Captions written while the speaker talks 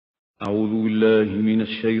أعوذ بالله من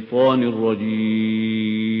الشيطان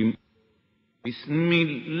الرجيم. بسم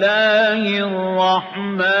الله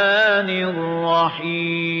الرحمن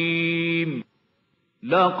الرحيم.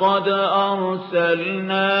 لقد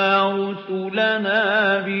أرسلنا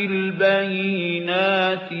رسلنا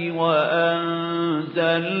بالبينات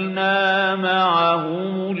وأنزلنا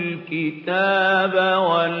معهم الكتاب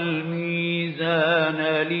والميزان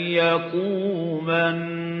ليقوم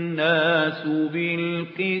الناس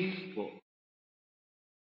بالقسط.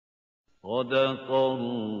 صدق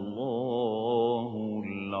الله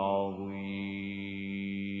العظيم.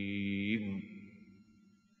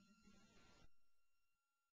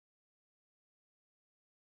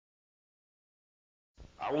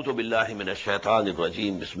 أعوذ بالله من الشيطان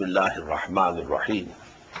الرجيم. بسم الله الرحمن الرحيم.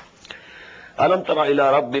 ألم تر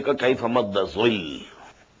إلى ربك كيف مد الظل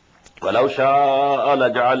ولو شاء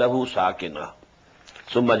لجعله ساكنا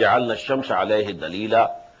ثم جعلنا الشمس عليه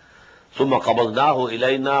دليلا ثم قبضناه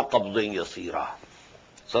إلينا قبضا يسيرا.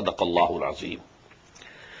 صدق الله العظيم.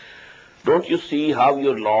 Don't you see how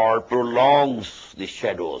your Lord prolongs the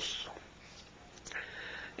shadows?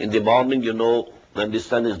 In the morning, when the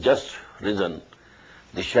sun is just risen,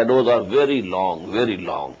 the shadows are very long, very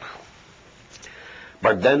long.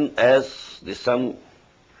 But then as the sun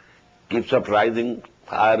keeps up rising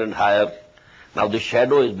higher and higher, now the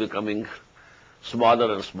shadow is becoming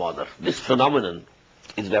smaller and smaller. This phenomenon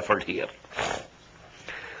is referred here.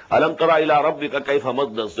 Alam tara ila rabbika kayfa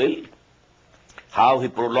madda zil, how he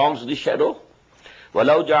prolongs the shadow.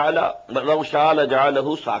 Walau sha'ala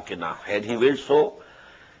ja'alahu sakina, had he willed so,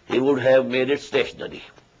 he would have made it stationary.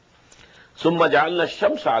 Summa ja'alna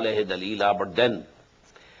ash-shamsa alayhi dalila, but then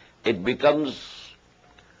it becomes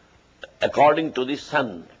according to the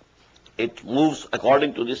sun. It moves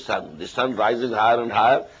according to the sun rising higher and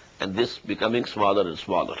higher, and this becoming smaller and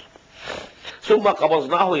smaller. Summa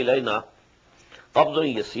qabaznahu ilayna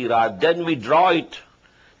qabdan yasira, then we draw it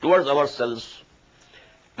towards ourselves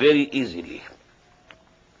very easily.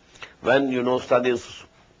 When sun is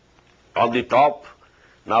on the top,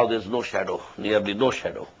 now there is no shadow, nearly no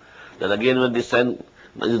shadow. Then again when the sun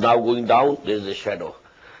is now going down, there is a shadow.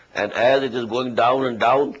 And as it is going down and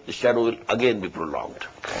down, the shadow will again be prolonged.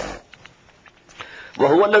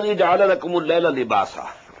 وَهُوَ الَّذِي جَعَلَ لَكُمُ اللَّيْلَ لِبَاسًا,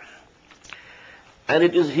 and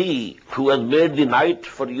it is He who has made the night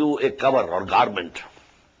for you a cover or garment.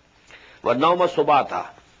 وَالنَّوْمَ سُبَاتًا,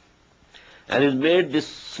 and has made this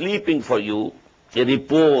sleeping for you a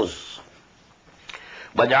repose.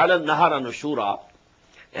 وَجَعَلَ النَّهَارَ نُشُورًا,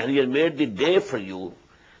 and He has made the day for you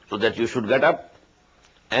so that you should get up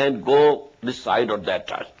and go this side or that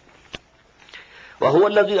side. وَهُوَ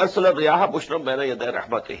الَّذِي أَرْسَلَ الرِّيَاحَ بُشْرًا بَيْنَ يَدَيْ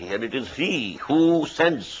رَحْمَتِهِ, and it is He who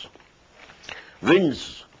sends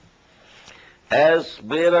winds as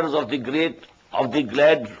bearers of the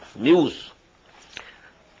glad news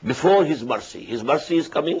before His mercy. His mercy is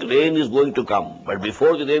coming, rain is going to come. But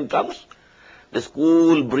before the rain comes, this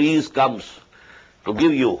cool breeze comes to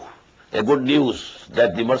give you a good news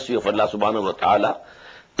that the mercy of Allah subhanahu wa ta'ala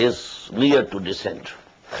is near to descend.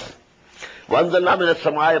 وَأَنزَلْنَا مِنَ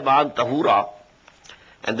السَّمَاءِ مَاءً طَهُورًا,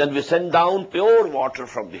 and then we send down pure water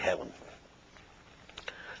from the heaven.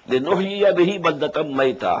 لِنُحْيِيَ بِهِ بَلْدَةً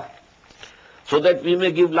مَيْتًا, so that we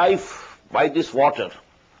may give life by this water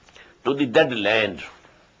to the dead land.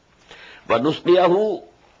 وَنُسْقِيَهُ,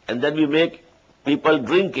 and then we make people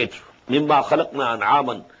drink it. مِمَّا خَلَقْنَا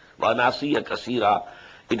أَنْعَامًا وَأَنَاسِيَّ كَثِيرًا,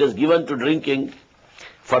 it is given to drinking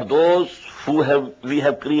for those who we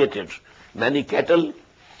have created, many cattle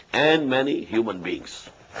and many human beings.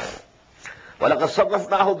 وَلَقَدْ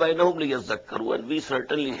صَرَّفْنَاهُ بَيْنَهُمْ لِيَذَّكَّرُوا, and we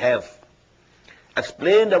certainly have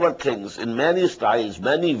explained our things in many styles,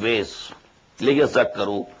 many ways,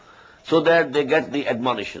 لِيَذَّكَّرُوا, so that they get the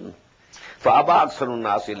admonition. فَأَبَى أَكْثَرُ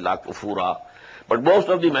النَّاسِ إِلَّا كُفُورًا, but most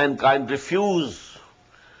of the mankind refuse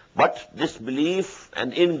but disbelief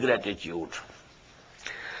and ingratitude.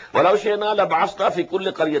 وَلَوْ شِئْنَا لَبَعَثْنَا فِي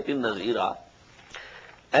كُلِّ قَرْيَةٍ نَذِيرًا,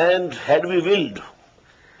 and had we willed,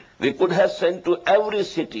 we could have sent to every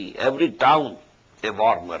city, every town, a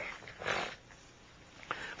warner.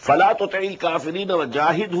 فَلَا تُطِعِ الْكَافِرِينَ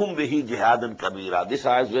وَجَاهِدْهُمْ بِهِ جِهَادًا كَبِيرًا. This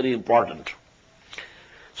ayah is very important.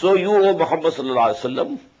 So you, O Muhammad sallallahu alaihi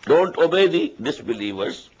wasallam, don't obey the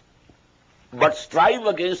disbelievers, but strive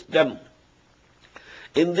against them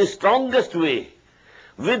in the strongest way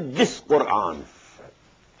with this Quran.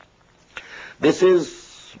 This is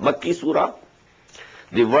Makki Surah.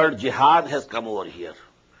 The word jihad has come over here.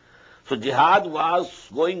 So jihad was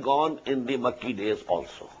going on in the Makki days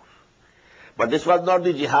also. But this was not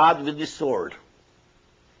the jihad with the sword,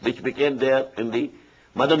 which became there in the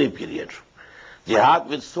Madani period. Jihad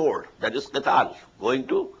with sword, that is qital, going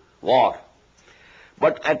to war.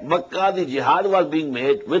 But at Makkah, the jihad was being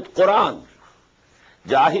made with Quran.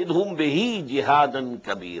 Jahidhum bihi jihadan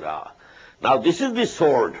kabira. Now this is the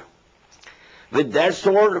sword. With that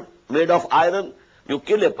sword made of iron, you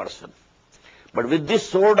kill a person. But with this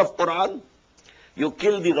sword of Quran, you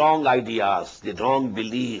kill the wrong ideas, the wrong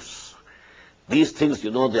beliefs. These things,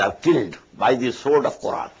 they are killed by the sword of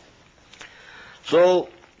Quran. So,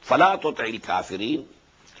 فَلَا تُطِعِ الْكَافِرِينَ.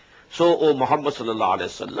 So, O Muhammad sallallahu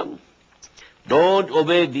alayhi wa sallam, don't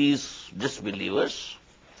obey these disbelievers.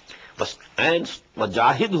 And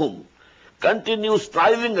وَجَاهِدْهُمْ. Continue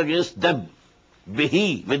striving against them.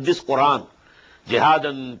 Bihi, with this Quran.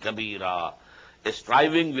 Jihadan kabira. A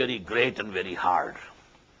striving very great and very hard.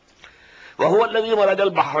 وَهُوَ الَّذِي مَرَجَ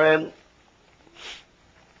الْبَحْرَيْنِ.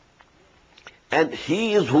 And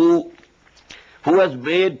he is who has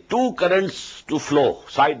made two currents to flow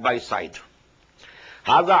side by side.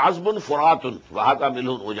 هَذَا عَزْبٌ فُرَاتٌ وَهَذَا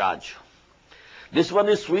مِلْهٌ أُجَاجٌ. This one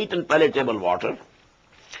is sweet and palatable water,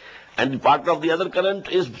 and part of the other current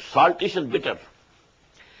is saltish and bitter.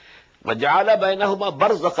 وَجَعَلَ بَيْنَهُمَا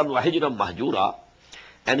بَرْزَخًا وَحِجْرًا مَحْجُورًا.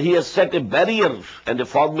 And he has set a barrier and a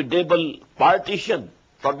formidable partition,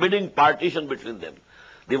 forbidding partition between them.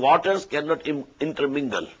 The waters cannot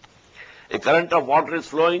intermingle. A current of water is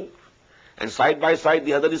flowing, and side by side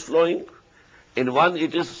the other is flowing. In one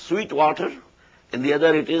it is sweet water, in the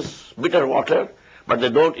other it is bitter water, but they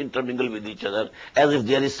don't intermingle with each other, as if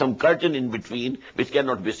there is some curtain in between which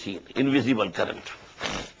cannot be seen, invisible current.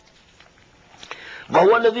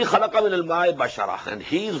 وَهُوَ الَّذِي خَلَقَ مِنَ الْمَاءِ بَشَرًا. And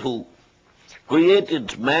he is who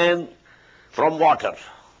created man from water.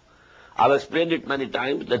 I've explained it many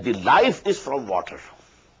times that the life is from water.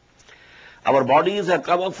 Our bodies have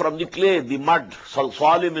come up from the clay, the mud,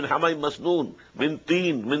 salsali min hamay masnoon, min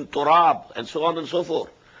teen, min turab, and so on and so forth.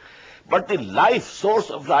 But the life, source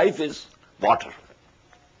of life is water.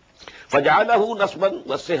 فَجَعَلَهُ نَسْبًا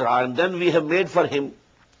وَالسِّحْرًا. And then we have made for him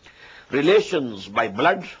relations by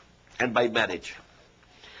blood and by marriage.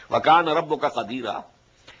 وَكَانَ رَبُّكَ قَدِيرًا.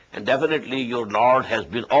 And definitely your Lord has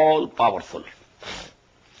been all powerful.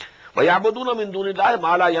 وَيَعْبُدُونَ مِن دُونِ اللَّهِ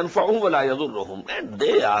مَا لَا يَنْفَعُهُمْ وَلَا يَضُرُّهُمْ. And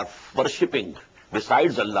they are worshipping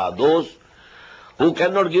besides Allah those who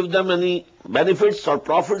cannot give them any benefits or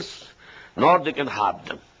profits, nor they can harm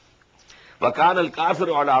them. وَكَانَ الْكَافِرُ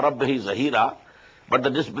عَلَىٰ رَبِّهِ زَهِيرًا. But the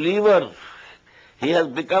disbeliever, he has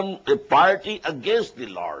become a party against the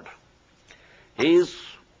Lord. He is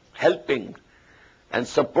helping and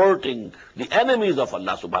supporting the enemies of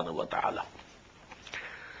Allah subhanahu wa ta'ala.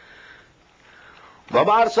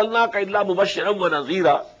 وَمَا أَرْسَلْنَاكَ إِلَّا مُبَشِّرًا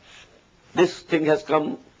وَنَذِيرًا. This thing has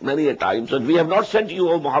come many a times, and we have not sent you,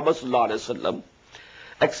 O Muhammad sallallahu alayhi wa sallam,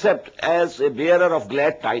 except as a bearer of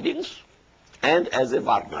glad tidings and as a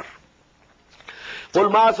warner. قُلْ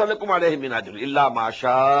مَا أَسْأَلُكُمْ عَلَيْهِ مِنْ أَجْرٍ إِلَّا مَا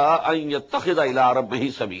شَاءَ أَنْ يَتَّخِذَ إِلَىٰ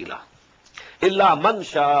رَبِّهِ سَبِيلًا. إِلَّا مَنْ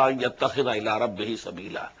شَاءَ أَنْ يَتَّخِذَ إِلَىٰ رَبِّهِ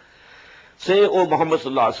سَبِيلًا. Say, O Muhammad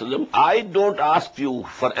sallallahu alaihi wasallam, I don't ask you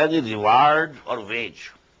for any reward or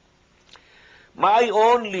wage. My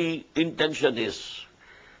only intention is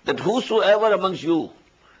that whosoever amongst you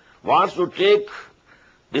wants to take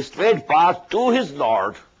the straight path to his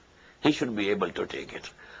Lord, he should be able to take it.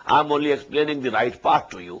 I'm only explaining the right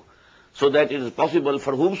path to you, so that it is possible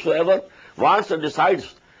for whomsoever wants and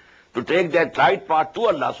decides to take that right path to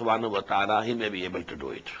Allah subhanahu wa ta'ala, he may be able to do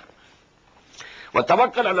it.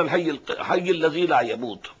 وَتَوَكَّلْ عَلَى الْحَيِّ الَّذِي لَا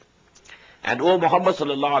يَمُوتُ. And O Muhammad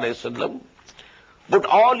sallallahu alayhi wa sallam, put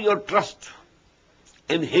all your trust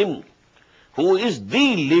in him who is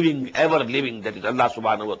the living, ever living, that is Allah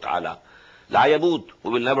subhanahu wa ta'ala. لَا يَمُوتُ, who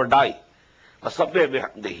will never die.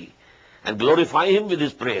 وَسَبِّحْ بِحَمْدِهِ. And glorify him with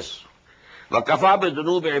his praise. وَكَفَى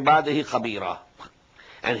بِذُنُوبِ عِبَادِهِ خَبِيرًا.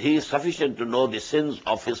 And he is sufficient to know the sins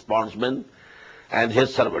of his bondsmen and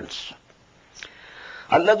his servants.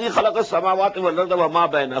 الَّذِي خَلَقَ السَّمَاوَاتِ وَالْأَرْضَ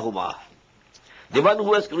وَمَا بَيْنَهُمَا. The one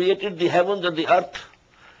who has created the heavens and the earth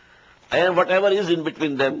and whatever is in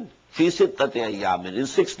between them, فِي سِتَّةِ أَيَّامٍ, in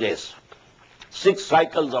 6 days. 6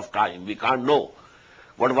 cycles of time. We can't know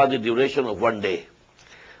what was the duration of one day.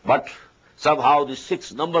 But somehow the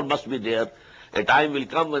 6th number must be there. A time will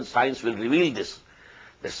come when science will reveal this.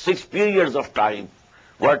 The 6 periods of time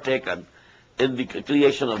were taken in the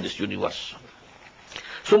creation of this universe.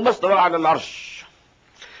 ثُمَّ اسْتَوَىٰ عَلَى الْعَرْشِ.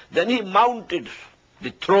 Then he mounted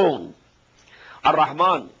the throne.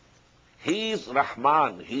 Ar-Rahman. He is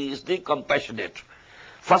Rahman. He is the compassionate.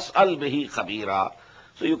 فَاسْأَلْ بِهِ خَبِيرًا.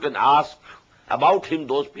 So you can ask about him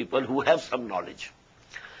those people who have some knowledge.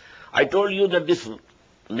 I told you that this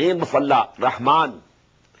name of Allah, Rahman,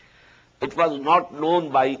 it was not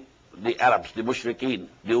known by the Arabs, the Mushrikeen,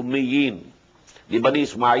 the Ummiyeen, the Bani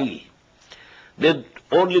Ismail. They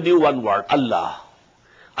only knew one word, Allah.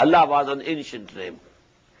 Allah was an ancient name.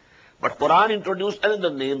 But Quran introduced other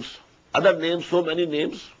names, so many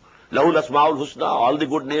names. Lahul Asmaul Husna, all the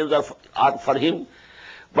good names are for him.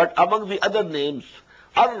 But among the other names,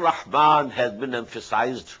 Ar-Rahman has been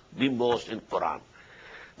emphasized the most in Quran.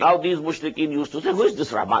 Now these mushrikeen used to say, who is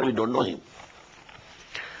this Rahman? We don't know him.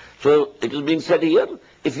 So it is being said here,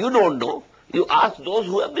 if you don't know, you ask those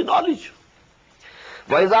who have the knowledge.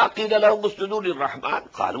 وَإِذَا قِيلَ لَهُمُ اسْجُدُوا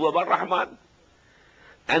لِلرَّحْمَنِ قَالُوا وَمَا الرَّحْمَنُ.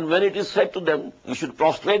 And when it is said to them, you should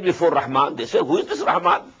prostrate before Rahman, they say, who is this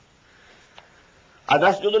Rahman?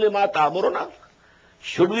 أَنَسْجُدُ لِمَا تَأْمُرُنَا.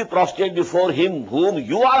 Should we prostrate before him whom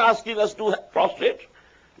you are asking us to prostrate?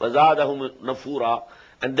 وَزَادَهُمْ نَفُورًا.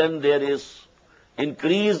 And then there is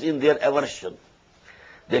increase in their aversion.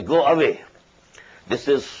 They go away. This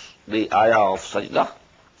is the ayah of sajda.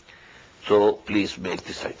 So please make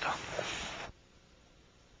the sajda.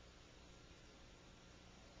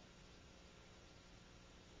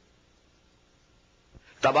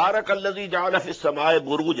 Tabarak alladhi ja'ala fis samai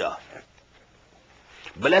buruja.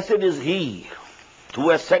 Blessed is he who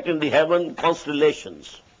has set in the heaven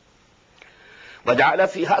constellations. Wa ja'ala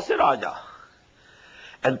fiha siraja.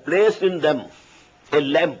 And placed in them a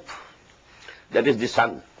lamp, that is the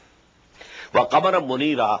sun. Wa qamara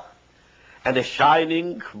munira, and a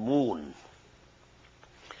shining moon.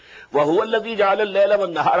 Wa huwa alladhi ja'ala al-layla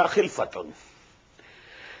wan-nahara khilfatan.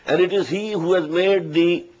 And it is he who has made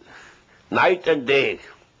the night and day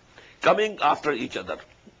coming after each other.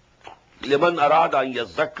 Liman arada an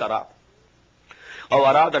yazakkara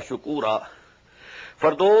aw arada shukura.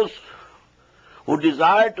 For those who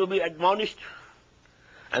desire to be admonished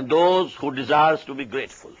and those who desires to be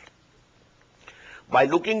grateful. By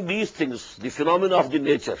looking these things, the phenomena of the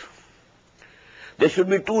nature, there should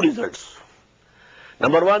be two results.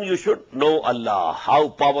 Number one, you should know Allah, how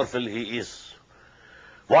powerful He is,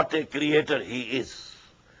 what a creator He is,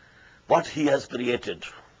 what He has created.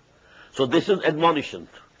 So this is admonition,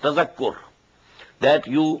 tazakkur, that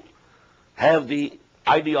you have the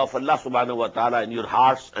idea of Allah subhanahu wa ta'ala in your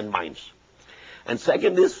hearts and minds. And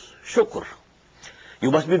second is shukr. You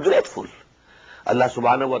must be grateful. Allah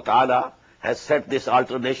subhanahu wa ta'ala has set this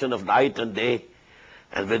alternation of night and day.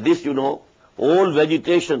 And with this, you know, all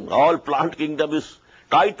vegetation, all plant kingdom is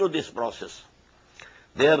tied to this process.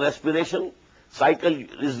 Their respiration cycle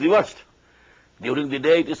is reversed. During the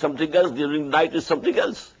day it is something else, during the night it is something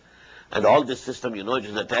else. And all this system, you know, it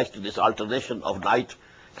is attached to this alternation of night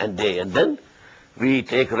and day. And then we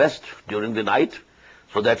take rest during the night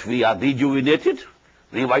so that we are rejuvenated,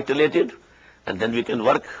 revitalated, and then we can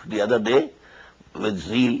work the other day with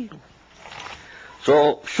zeal.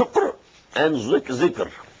 So, shukr and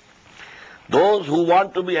zikr. Those who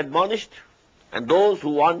want to be admonished and those who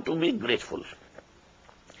want to be grateful.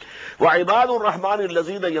 وَعِبَادُ الرَّحْمَنِ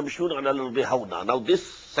الَّذِينَ يَمْشُونَ عَلَى الْأَرْضِ هَوْنًا. Now this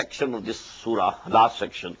section of this surah, last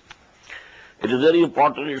section, it is very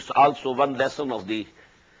important. It's also one lesson of the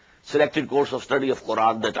selected course of study of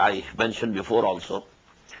Quran that I mentioned before also.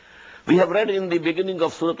 We have read in the beginning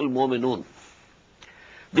of Surah Al-Mu'minun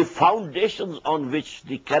the foundations on which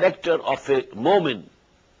the character of a mu'min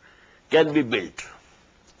can be built.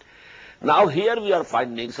 Now here we are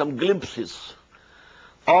finding some glimpses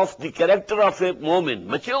of the character of a mu'min,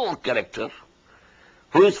 mature character,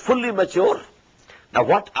 who is fully mature. Now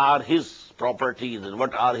what are his properties and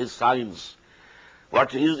what are his signs?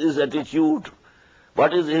 What is his attitude?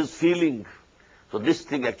 What is his feeling? So this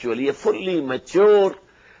thing actually, a fully mature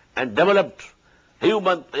and developed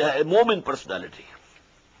human, a mu'min personality.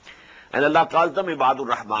 And Allah calls them Ibadur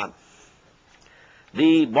Rahman,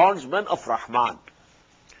 the bondsmen of Rahman.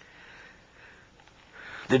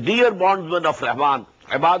 The dear bondsmen of Rahman,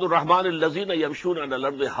 Ibadur Rahman allazina yamshuna ala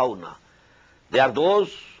al-ardi hawna. They are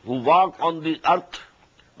those who walk on the earth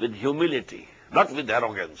with humility, not with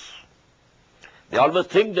arrogance. They always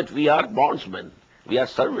think that we are bondsmen, we are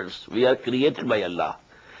servants, we are created by Allah.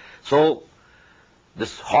 So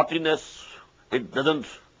this haughtiness, it doesn't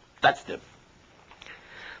touch them.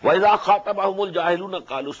 وَإِذَا خَاطَبَهُمُ الْجَاهِلُونَ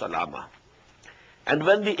قَالُوا سَلَامًا. And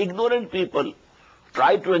when the ignorant people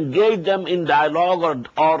try to engage them in dialogue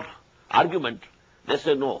or argument, they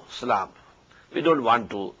say, no, salam. We don't want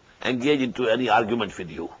to engage into any argument with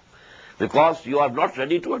you because you are not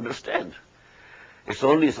ready to understand. It's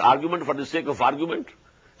only this argument for the sake of argument.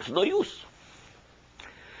 It's no use.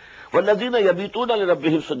 وَالَّذِينَ يَبِيتُونَ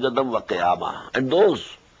لِرَبِّهِمْ سُجَّدًا وَقِيَامًا. And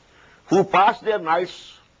those who pass their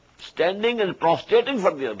nights standing and prostrating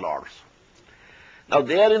for their lords. Now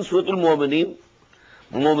there in Surah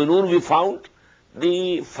Al-Mu'minun we found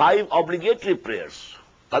the 5 obligatory prayers.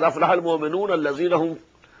 قَدْ أَفْلَحَ الْمُؤْمِنُونَ الَّذِينَ هُمْ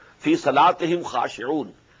فِي صَلَاتِهِمْ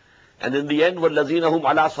خَاشِعُونَ. And in the end, وَالَّذِينَ هُمْ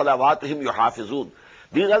عَلَىٰ صَلَوَاتِهِمْ يُحَافِظُونَ.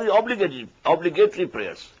 These are the obligatory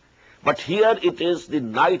prayers. But here it is the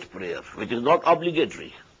night prayer, which is not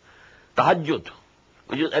obligatory. Tahajjud,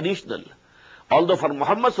 which is additional. Although for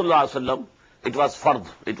Muhammad sallallahu alaihi wasallam, it was fard,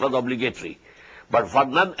 it was obligatory. But for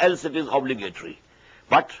none else it is obligatory.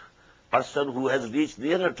 But person who has reached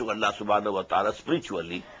nearer to Allah subhanahu wa ta'ala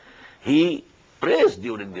spiritually, he prays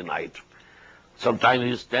during the night. Sometimes he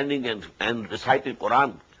is standing and reciting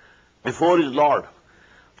Quran before his Lord,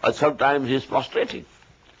 or sometimes he is prostrating.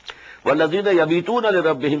 وَالَّذِينَ يَبِيتُونَ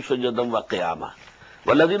لِرَبِّهِمْ سُجَّدًا وَقِيَامًا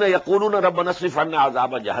وَالَّذِينَ يَقُولُونَ رَبَّنَا اصْرِفْ عَنَّا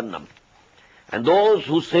عَذَابَ جَهَنَّمَ. And those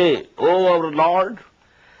who say, O our Lord,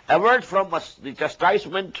 avert from us the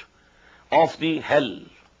chastisement of the hell.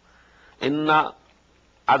 Inna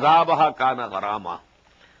azabaha kana gharama.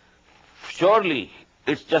 Surely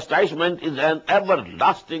its chastisement is an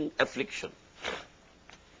everlasting affliction.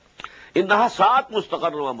 Innaha sa'at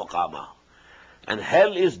mustaqarra wa maqama. And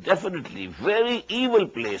hell is definitely very evil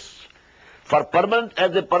place for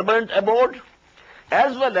as a permanent abode,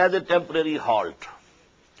 as well as a temporary halt.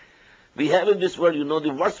 We have in this world, the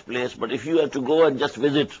worst place, but if you have to go and just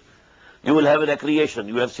visit, you will have a recreation.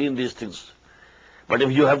 You have seen these things. But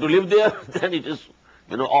if you have to live there, then it is,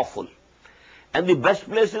 awful. And the best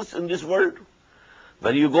places in this world,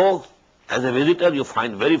 when you go as a visitor, you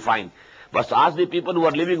find very fine. But ask the people who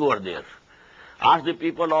are living over there. Ask the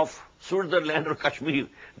people of Switzerland or Kashmir,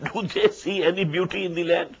 do they see any beauty in the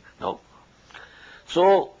land? No.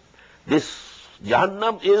 So, this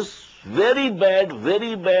Jahannam is very bad,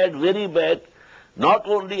 very bad, very bad, not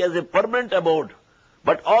only as a permanent abode,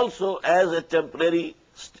 but also as a temporary,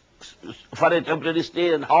 for a temporary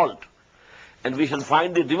stay and halt. And we shall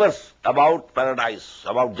find the reverse about paradise,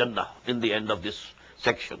 about Jannah, in the end of this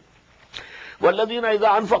section. وَالَّذِينَ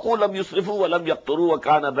إِذَا أَنفَقُوا لَمْ يُسْرِفُوا وَلَمْ يَقْتُرُوا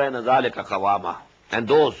وَكَانَ بَيْنَ ذَلِكَ قَوَامًا. And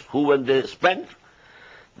those who, when they spend,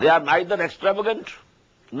 they are neither extravagant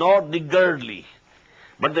nor niggardly,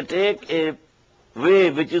 but they take a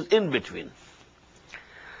way which is in between.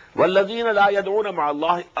 وَالَّذِينَ لَا يَدْعُونَ مَعَ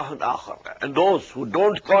اللَّهِ أَحَدًا آخَرَ. And those who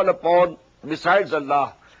don't call upon, besides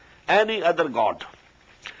Allah, any other God.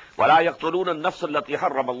 وَلَا يَقْتُلُونَ النَّفْسَ الَّتِي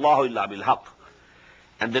حَرَّمَ اللَّهُ إِلَّا بِالْحَقِّ.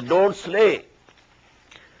 And they don't slay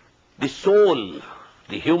the soul,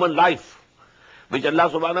 the human life, which Allah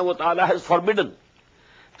subhanahu wa ta'ala has forbidden,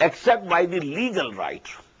 except by the legal right.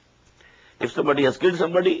 If somebody has killed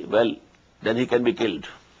somebody, well, then he can be killed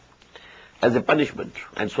as a punishment,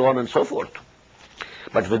 and so on and so forth.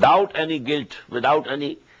 But without any guilt, without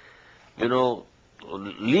any,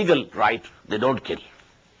 legal right, they don't kill.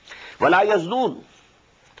 وَلَا يَزْنُونَ.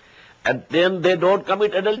 And then they don't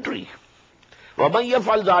commit adultery. وَمَنْ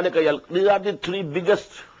يَفْعَلْ ذَلِكَ يَلْقَ. These are the three biggest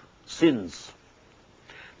sins.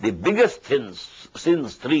 The biggest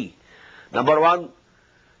sins, three. Number one,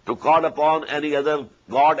 to call upon any other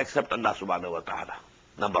God except Allah subhanahu wa ta'ala.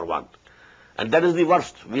 Number one. And that is the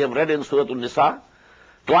worst. We have read in Surah An-Nisa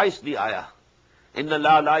twice the ayah. Inna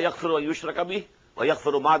Allah la yaghfiru an yushraka bih wa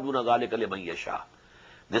yaghfiru ma duna dhalika liman yasha.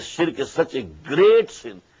 This shirk is such a great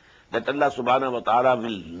sin that Allah subhanahu wa ta'ala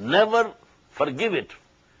will never forgive it.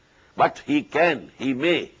 But He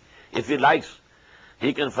may, if He likes,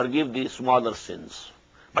 He can forgive the smaller sins,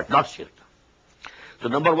 but not shirk. So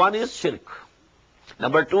number one is shirk.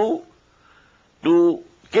 Number two, to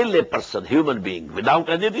kill a person, human being, without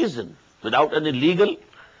any reason, without any legal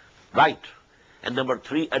right. And number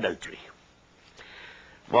three, adultery.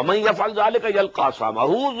 وَمَنْ يَفْعَلْ ذَلِكَ يَلْقَى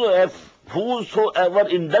أَثَامًا. Whosoever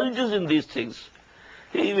indulges in these things,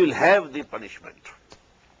 he will have the punishment.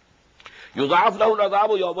 يُضَاعَفْ لَهُ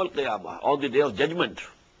الْعَذَابُ يَوْمَ الْقِيَامَةِ. On the day of judgment,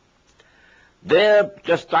 their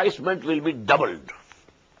chastisement will be doubled.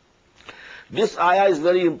 This ayah is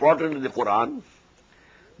very important in the Quran,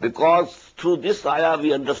 because through this ayah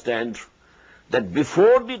we understand that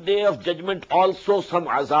before the day of judgment also some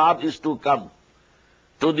azab is to come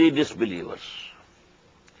to the disbelievers.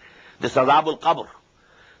 This azab al-qabr.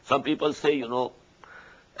 Some people say,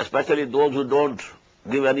 especially those who don't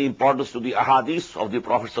give any importance to the ahadith of the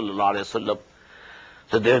Prophet sallallahu alaihi wasallam,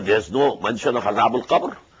 so there's no mention of azab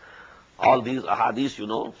al-qabr. All these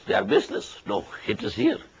ahadith, they are baseless. No, it is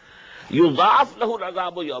here. يُضَاعَفْ لَهُ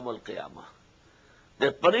الْعَذَابُ يَوْمَ الْقِيَامَةِ.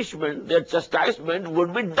 Their punishment, their chastisement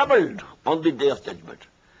would be doubled on the day of judgment.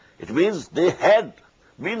 It means they had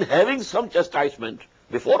been having some chastisement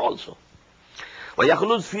before also.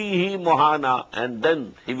 وَيَخْلُدْ فِيهِ مُهَانًا. And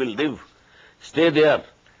then he will live, stay there,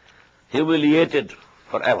 humiliated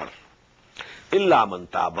forever. إِلَّا مَنْ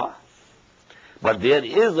تَابَ. But there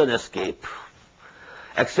is an escape,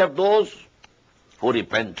 except those who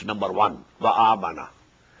repent, number one, وَآمَنَ.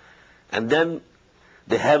 And then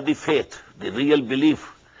they have the faith, the real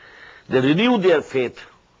belief They renew their faith,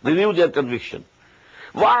 renew their conviction.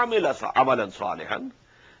 وَعَمِلَ عَمَلًا صَالِحًا.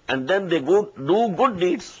 And then they do good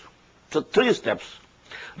deeds. So 3 steps.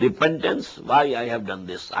 Repentance, why I have done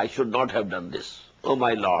this? I should not have done this. Oh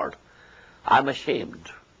my Lord, I'm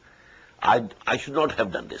ashamed. I should not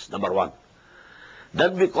have done this, number 1.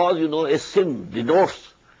 Then because, a sin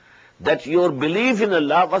denotes that your belief in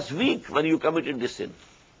Allah was weak when you committed this sin.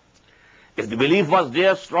 If the belief was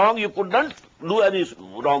there strong, you could not do any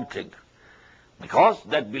wrong thing. Because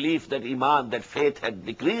that belief, that iman, that faith had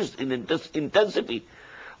decreased in intensity,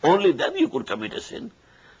 only then you could commit a sin.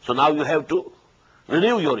 So now you have to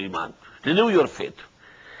renew your iman, renew your faith.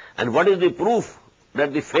 And what is the proof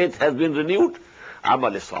that the faith has been renewed?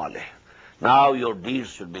 Amal salih. Now your deeds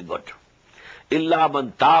should be good. Illa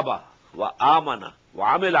man taba wa amana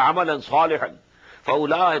wa amila amalan salihan fa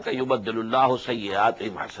ulaika yubaddilullahu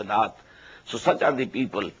sayyiatihim hasanat. So such are the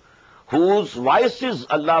people whose vices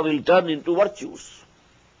Allah will turn into virtues.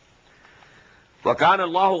 Wa kana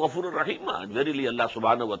Allahu ghafurur rahima. And verily Allah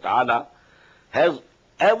subhanahu wa ta'ala has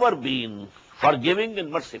ever been forgiving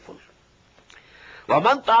and merciful. Wa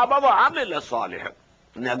man taba wa amila salihan.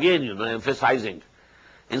 And again, emphasizing,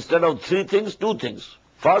 instead of 3 things, 2 things.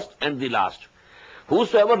 First and the last.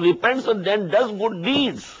 Whosoever repents and then does good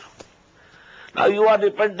deeds. Now you are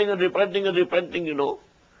repenting and repenting and repenting,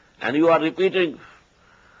 and you are repeating,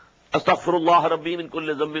 Astaghfirullah Rabbi min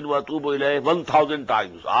kulli dhanbin wa atubu ilayh 1,000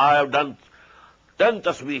 times. I have done 10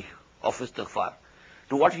 tasbih of istighfar.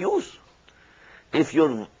 To what use? If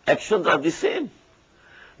your actions are the same,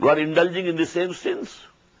 you are indulging in the same sins.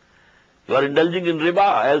 You are indulging in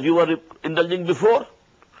riba as you were indulging before.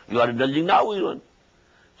 You are indulging now even.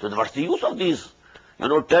 So what's the use of these,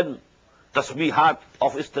 10 tasbihat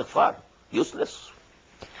of istighfar? Useless.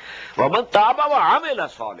 وَمَنْ تَابَ وَعَمِلَ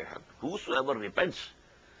صَالِحًا. Whosoever repents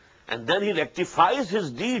and then he rectifies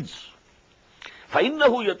his deeds, فَإِنَّهُ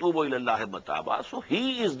يَتُوبُ إِلَى اللَّهِ مَتَابًا. So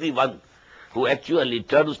he is the one who actually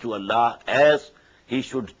turns to Allah as he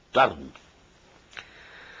should turn.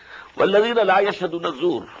 وَالَّذِينَ لَا يَشْهَدُونَ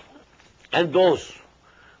الزُّورَ. And those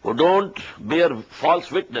who don't bear false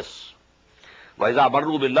witness. وَإِذَا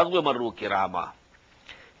مَرُّوا بِاللَّغْوِ مَرُّوا كِرَامًا.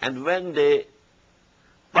 And when they,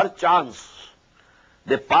 perchance,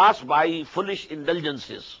 they pass by foolish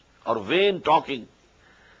indulgences or vain talking,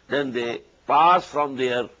 then they pass from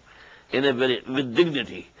there with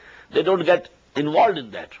dignity. They don't get involved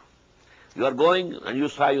in that. You are going and you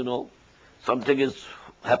say, something is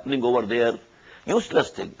happening over there. Useless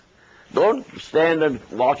thing. Don't stand and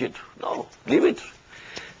watch it. No, leave it.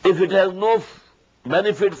 If it has no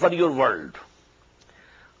benefit for your world,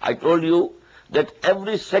 I told you that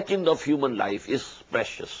every second of human life is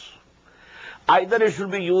precious. Either it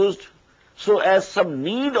should be used so as some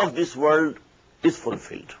need of this world is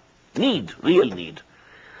fulfilled. Need, real need.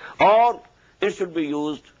 Or it should be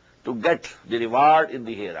used to get the reward in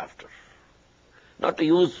the hereafter. Not to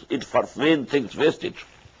use it for vain things, waste it.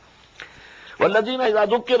 وَالَّذِينَ إِذَا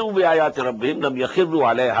ذُكِّرُوا بِآيَاتِ رَبِّهِمْ لَمْ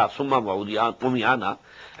يَخِرُّوا عَلَيْهَا صُمًّا وَعُمْيَانًا.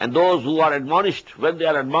 And those who are admonished, when they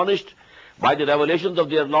are admonished by the revelations of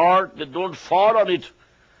their Lord, they don't fall on it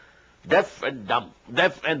deaf and dumb,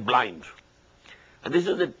 deaf and blind. And this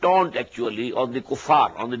is a taunt actually on the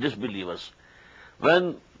kuffar, on the disbelievers.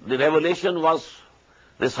 When the revelation was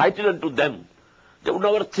recited unto them, they would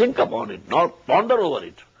never think upon it, nor ponder over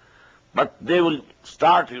it. But they will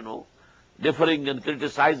start, differing and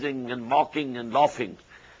criticizing and mocking and laughing,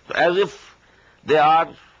 so as if they are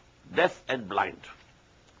deaf and blind.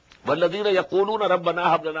 وَالَّذِينَ يَقُولُونَ رَبَّنَا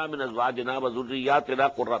هَبْ لَنَا مِنْ أَزْوَاجِنَا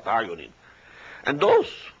وَذُرِّيَّاتِنَا قُرَّةَ أَعْيُنٍ. And those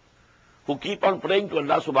who keep on praying to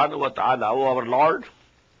Allah subhanahu wa ta'ala, O our Lord,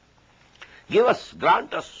 give us,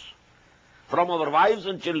 grant us from our wives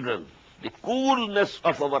and children the coolness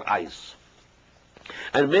of our eyes,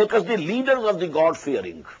 and make us the leaders of the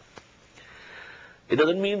God-fearing. It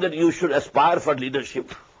doesn't mean that you should aspire for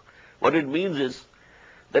leadership. What it means is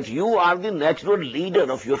that you are the natural leader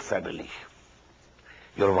of your family.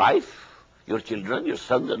 Your wife, your children, your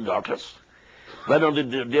sons and daughters. When on the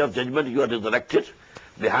day of judgment you are resurrected,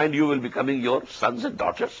 behind you will be coming your sons and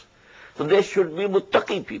daughters. So they should be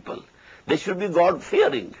muttaqi people. They should be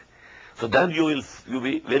God-fearing. So then you will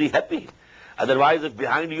be very happy. Otherwise, if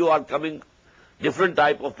behind you are coming different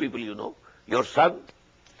type of people, your son,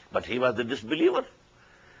 but he was a disbeliever.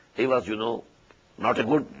 He was, not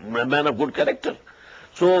a man of good character.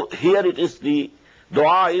 So here it is, the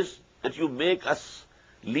dua is that you make us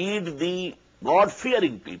lead the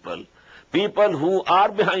God-fearing people. People who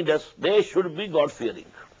are behind us, they should be God-fearing.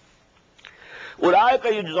 أُولَٰئِكَ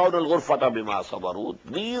يُجْزَوْنَ الْغُرْفَةَ بِمَا صَبَرُوا.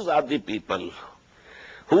 These are the people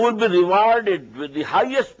who will be rewarded with the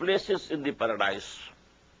highest places in the paradise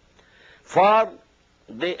For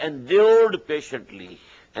they endured patiently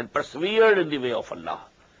and persevered in the way of Allah.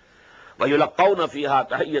 وَيُلَقَّوْنَ فِيهَا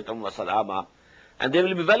تَحِيَّةً وَسَلَامًا. And they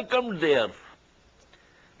will be welcomed there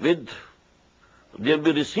with, they will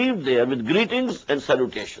be received there with greetings and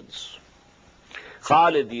salutations.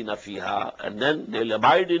 خَالِدِينَ فِيهَا. And then they will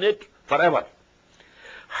abide in it forever.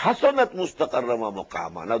 حَسَنَتْ مُسْتَقَرًّا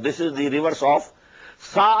وَمُقَامًا. Now this is the reverse of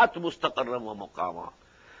سَاءَتْ مُسْتَقَرًّا وَمُقَامًا.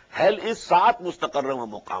 Hell is سَاءَتْ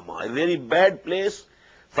مُسْتَقَرًّا وَمُقَامًا. A very bad place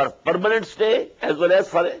for permanent stay as well as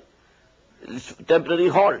for a temporary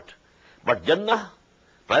halt. But Jannah,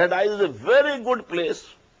 paradise, is a very good place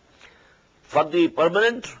for the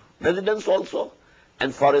permanent residence also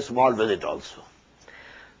and for a small visit also.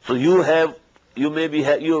 So you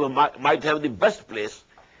might have the best place,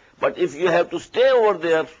 but if you have to stay over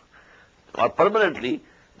there or permanently,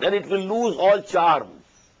 then it will lose all charm.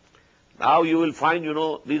 Now you will find,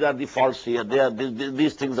 these are the faults here,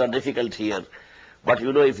 these things are difficult here. But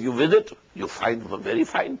if you visit, you find very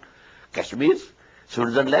fine. Kashmir,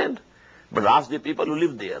 Switzerland. But ask the people who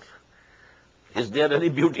live there. Is there any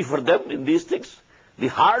beauty for them in these things? The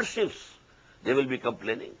hardships, they will be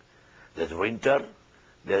complaining. There's winter,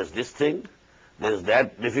 there's this thing, there's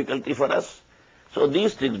that difficulty for us. So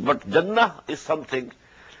these things, but Jannah is something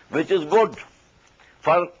which is good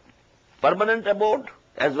for permanent abode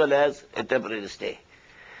as well as a temporary stay.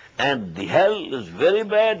 And the hell is very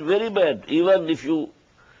bad, very bad. Even if you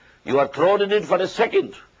are thrown in it for a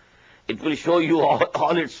second, it will show you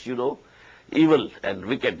all its, evil and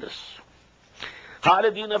wickedness.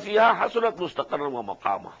 خالدين فيها حسنت مستقرا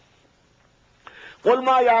ومقاما. قل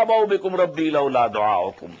ما يعبأ بكم ربي لولا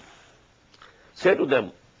دعاؤكم. Say to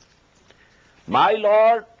them, my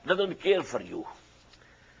Lord doesn't care for you.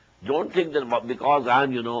 Don't think that because I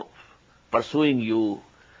am, pursuing you,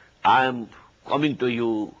 I am coming to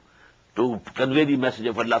you to convey the message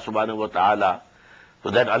of Allah subhanahu wa ta'ala, so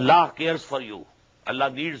that Allah cares for you. Allah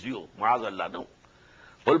needs you. Ma'az Allah, no.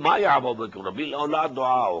 قُلْ مَا يَعْبَوْ بِكُمْ رَبِّي لَوْلَا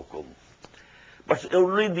دُعَاؤُكُمْ. But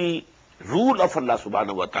only the rule of Allah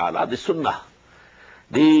subhanahu wa ta'ala, the sunnah,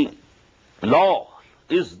 the law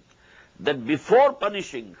is that before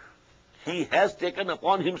punishing, He has taken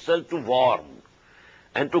upon Himself to warn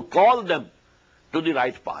and to call them to the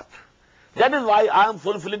right path. That is why I am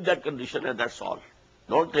fulfilling that condition, and that's all.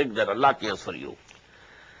 Don't think that Allah cares for you.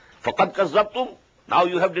 فَقَدْ كَذَّبْتُمْ. Now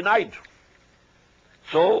you have denied.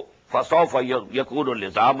 So, فَسَوْفَ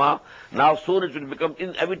يَكُونُ لِزَامًا. Now soon it will become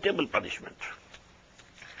inevitable punishment.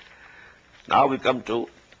 Now we come to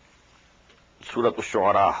Surah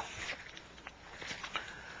Ash-Shu'ara.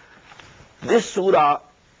 This surah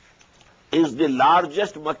is the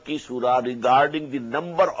largest Makki surah regarding the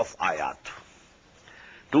number of ayat.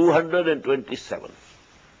 227.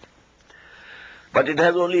 But it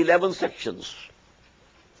has only 11 sections.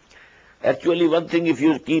 Actually, one thing if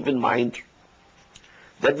you keep in mind,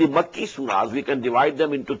 that the Makki surahs, we can divide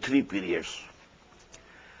them into 3 periods.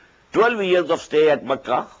 12 years of stay at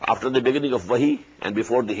Makkah after the beginning of Wahi and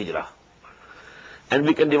before the Hijrah. And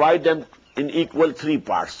we can divide them in equal 3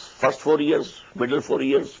 parts. First 4 years, middle 4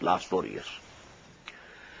 years, last 4 years.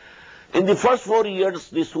 In the first 4 years,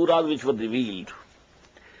 the surahs which were revealed,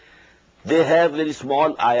 they have very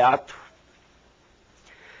small ayat.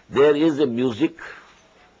 There is a music,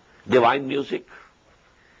 divine music.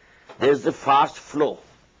 There is a fast flow.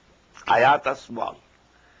 Ayat are small.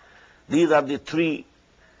 These are the 3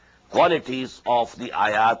 qualities of the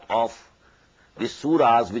ayat of the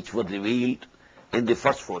surahs which were revealed in the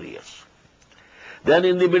first 4 years. Then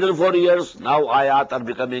in the middle 4 years, now ayat are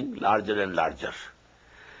becoming larger and larger.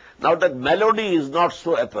 Now that melody is not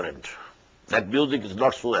so apparent. That music is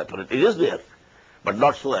not so apparent. It is there, but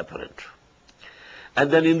not so apparent. And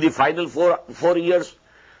then in the final 4 years,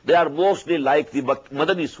 they are mostly like the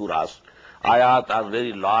Madani surahs. Ayat are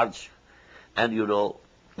very large, and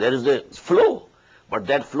there is a flow, but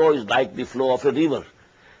that flow is like the flow of a river,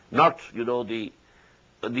 not, the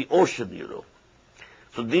ocean,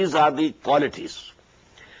 So these are the qualities.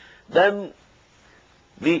 Then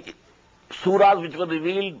the surahs which were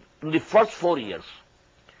revealed in the first 4 years,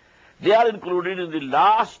 they are included in the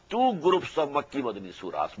last 2 groups of Makki Madani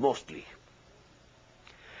surahs, mostly.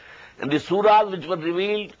 And the surahs which were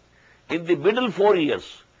revealed in the middle 4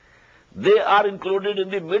 years, they are included in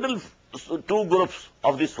the middle 2 groups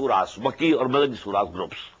of the surahs, Makki or Madani surahs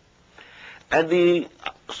groups. And the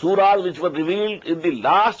surahs which were revealed in the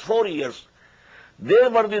last 4 years, they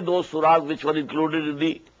were those surahs which were included in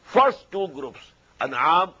the first 2 groups,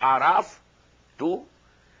 An'am, Araf, 2,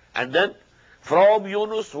 and then from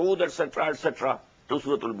Yunus, Hud, etc., to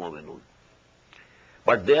Surah Al-Mu'minun.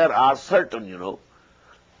 But there are certain,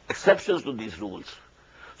 exceptions to these rules.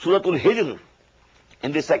 Surah Al-Hijr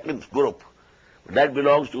in the second group. That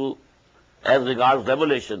belongs to, as regards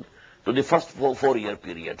revelation, to the first 4-year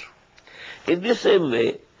period. In the same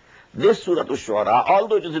way, this Surah Al-Shu'ara,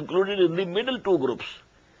 although it is included in the middle 2 groups,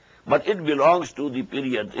 but it belongs to the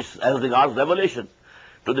period, as regards revelation,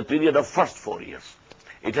 to the period of first 4 years.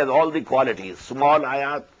 It has all the qualities, small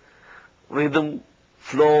ayat, rhythm,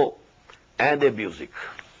 flow, and a music.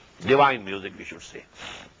 Divine music, we should say.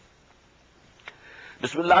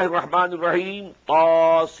 Bismillahir Rahmanir Rahim.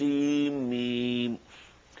 Tasim.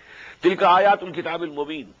 Tilka ayatul kitabil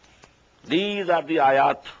mubin. These are the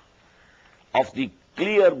ayat of the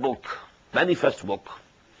clear book, manifest book.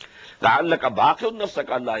 لَعَلَّكَ بَاقِعٌ نَفْسَكَ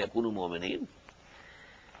أَلَّا يَكُونُوا مُؤْمِنِينَ.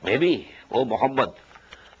 Maybe, O Muhammad,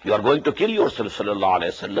 you are going to kill yourself, sallallahu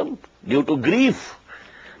alayhi wasallam, due to grief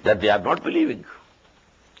that they are not believing.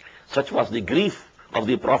 Such was the grief of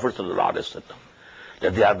the Prophet sallallahu alayhi wasallam,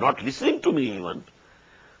 that they are not listening to me even.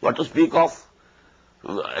 What to speak of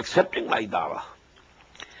accepting my da'wah.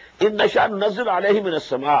 In Nashan Nazir alayhi min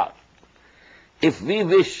as-sama', if we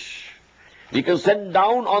wish, we can send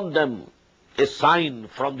down on them a sign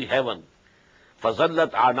from the heaven.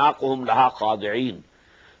 فَظَلَّتْ أَعْنَاقُهُمْ لَهَا خَاضِعِينَ.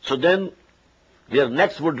 So then their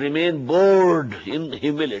necks would remain bowed in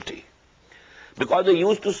humility. Because they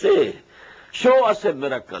used to say, show us a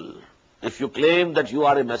miracle. If you claim that you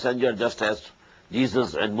are a messenger just as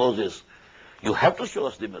Jesus and Moses, you have to show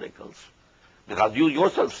us the miracles. Because you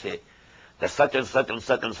yourself say that such and such and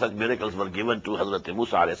such and such miracles were given to Hazrat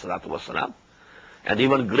Musa alayhi salatu wasalam, and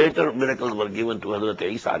even greater miracles were given to Hazrat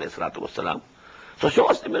Isa alayhi salatu wasalam. So show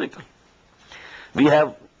us the miracle. We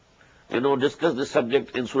have, discussed this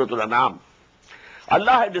subject in Surah Al-An'am.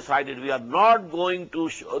 Allah had decided we are not going to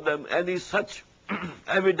show them any such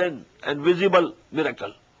evident and visible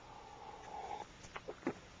miracle.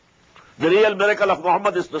 The real miracle of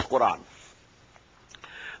Muhammad is this Quran.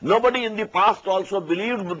 Nobody in the past also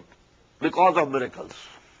believed because of miracles.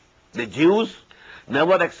 The Jews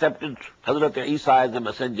never accepted Hazrat Isa as a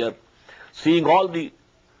messenger, seeing all the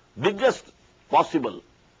biggest possible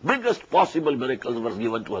miracles were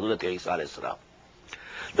given to Hazrat Isa alayhi salam.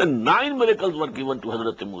 The 9 miracles were given to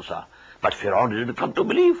Hazrat Musa, but Pharaoh didn't come to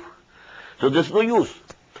believe. So there's no use.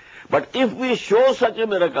 But if we show such a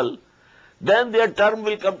miracle, then their term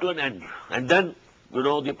will come to an end, and then,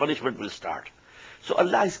 the punishment will start. So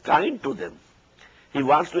Allah is kind to them. He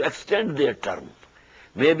wants to extend their term.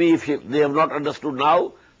 Maybe if they have not understood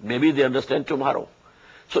now, maybe they understand tomorrow.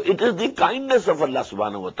 So it is the kindness of Allah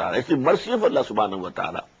subhanahu wa ta'ala, it's the mercy of Allah subhanahu wa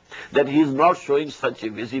ta'ala, that He is not showing such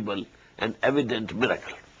a visible and evident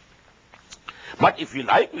miracle. But if we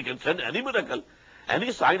like, we can send any miracle,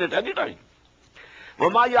 any sign at any time.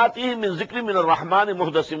 وَمَا يَأْتِيهِم مِّن ذِكْرٍ مِّنَ الرَّحْمَٰنِ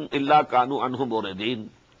مُحْدَثٍ إِلَّا كَانُوا عَنْهُ مُعْرِضِينَ.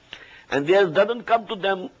 And there doesn't come to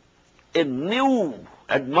them a new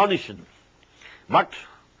admonition, but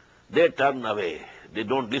they turn away. They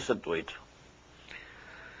don't listen to it.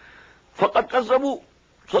 فَقَدْ كَذَّبُوا.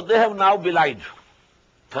 So they have now belied.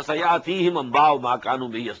 فَسَيَأْتِيهِمْ أَنْبَاءُ مَا كَانُوا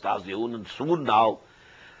بِهِ يَسْتَهْزِئُونَ. And soon now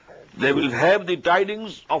they will have the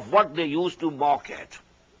tidings of what they used to mock at.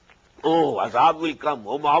 Oh, Azab will come.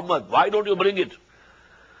 Oh, Muhammad, why don't you bring it?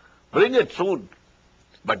 Bring it soon.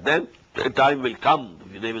 But then the time will come.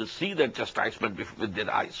 They will see that chastisement with their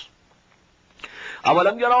eyes.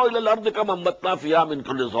 أَوَلَمْ يَرَوْا إِلَى الْأَرْضِ كَمْ أَنبَتْنَا فِيهَا مِنْ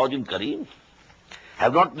كُلِّ زَوْجٍ كَرِيمٍ.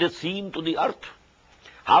 Have not they seen to the earth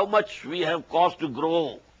how much we have caused to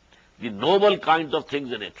grow the noble kinds of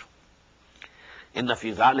things in it? إِنَّ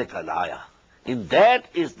فِي ذَلِكَ لَآيَةً. In that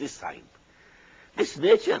is the sign. This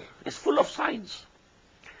nature is full of signs.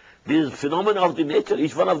 These phenomena of the nature,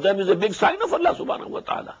 each one of them is a big sign of Allah subhanahu wa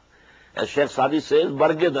ta'ala. As Shaykh Sadi says,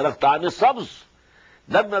 barge darakhtan sabz,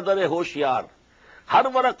 dar nazar hoshyar, har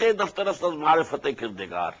waraqe daftaras ma'rifat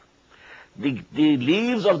kirdegar. The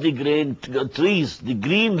leaves of the green trees, the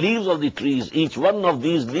green leaves of the trees, each one of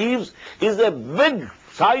these leaves is a big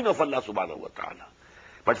sign of Allah subhanahu wa ta'ala.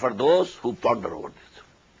 But for those who ponder over this.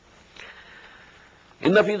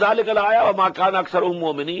 Inna fi dhalika al-aya wa ma kana aktharuhum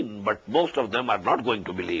mu'minin, but most of them are not going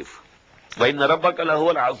to believe. Wa inna rabbaka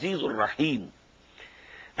lahu al-azizur rahim.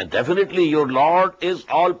 And definitely your Lord is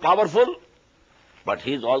all powerful, but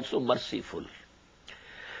He is also merciful.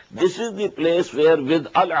 This is the place where with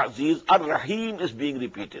Al-Aziz, Al-Rahim is being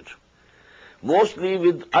repeated. Mostly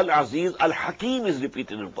with Al-Aziz, Al-Hakim is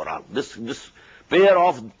repeated in Quran. This pair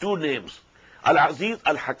of two names, Al-Aziz,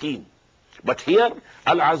 Al-Hakim. But here,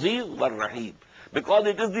 Al-Aziz, Al-Rahim. Because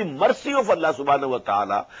it is the mercy of Allah subhanahu wa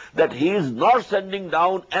ta'ala that He is not sending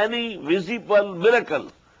down any visible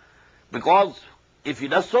miracle. Because if He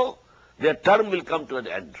does so, their term will come to an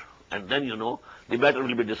end. And then, the matter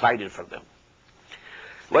will be decided for them.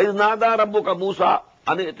 وَإِذْ نَادَى رَبُّكَ مُوسَى.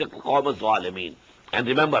 an atiq qawm az-zalimin. And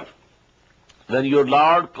remember, when your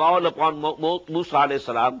Lord called upon Musa alayhi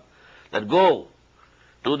salam that go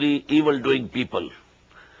to the evil-doing people,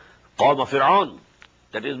 qawm of Fir'aun,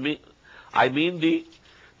 that is me, I mean the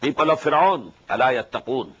people of Fir'aun, ala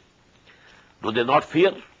yattaqoon. Do they not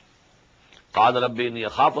fear? Qala rabbi inni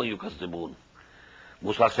akhafu an yukazzibun.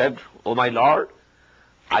 Musa said, O my Lord,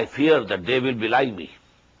 I fear that they will belie me.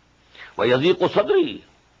 Wa yaziqu sadri,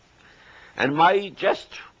 and my chest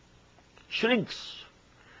shrinks.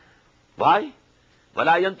 Why?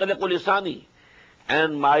 Wala yantaliqu lisani,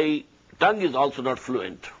 and my tongue is also not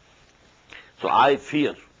fluent. So I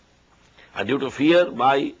fear, and due to fear,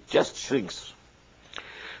 my chest shrinks.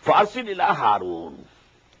 فَأَرْسِلْ إِلَىٰ Harun.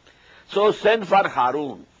 So send for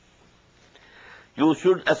Harun. You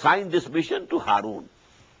should assign this mission to Harun.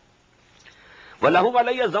 وَلَهُمْ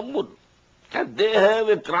عَلَيَّ ذَنْبٌ, and they have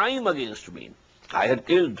a crime against me. I had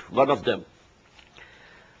killed one of them.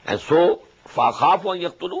 And so, فَأَخَافُ أَنْ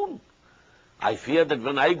يَقْتُلُونَ, I fear that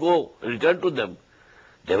when I go, return to them,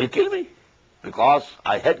 they will kill me, because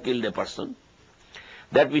I had killed a person.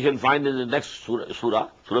 That we shall find in the next surah,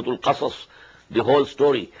 Suratul Qasas, the whole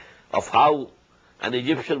story of how an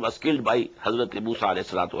Egyptian was killed by Hazrat Musa alayhi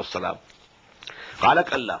salatu wassalam.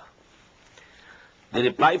 Qalak Allah. The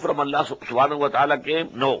reply from Allah subhanahu wa ta'ala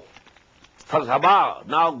came, no. Fazhaba,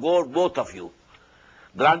 now go both of you.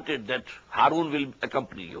 Granted that Harun will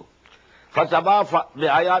accompany you. Fazhaba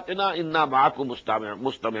bi'ayatina inna ma'akum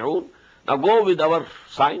mustami'un. Now go with our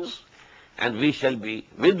signs and we shall be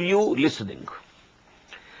with you listening.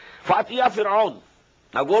 Fatiya Fir'aun.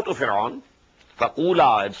 Now go to Fir'aun.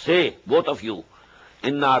 Faqula, and say, both of you,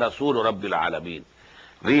 Inna Rasul Rabbil Alameen.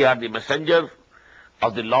 We are the messenger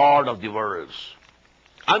of the Lord of the worlds.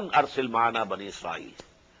 An arsil ma'ana Bani Israel.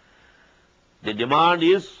 The demand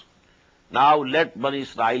is, now let Bani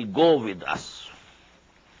Israel go with us.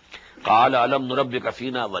 Qala alam nurabbika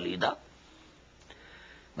fina walida.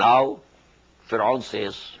 Now, Fir'aun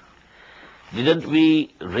says, didn't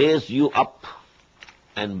we raise you up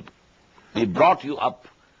and we brought you up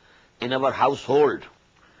in our household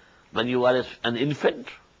when you were an infant?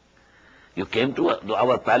 You came to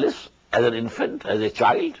our palace as an infant, as a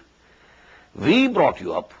child. We brought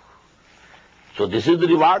you up. So this is the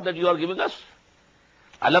reward that you are giving us.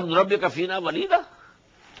 Alam nurabbika fina walida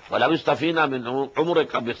walam istafina min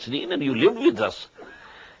umrika bisneen, and you lived with us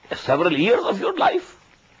several years of your life.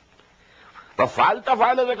 فَفَعَلْتَ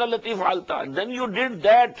فَعَلَتَكَ الَّتِي فَعَلْتَ, and then you did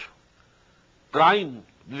that crime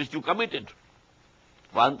which you committed.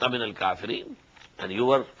 وَأَنْتَ مِنَ الْكَافِرِينَ, and you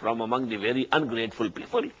were from among the very ungrateful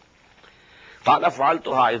people. قَالَ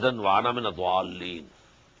فَعَلْتُهَا إِذًا وَأَنَا مِنَ الضَّالِّينَ.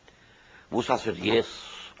 Musa said, yes,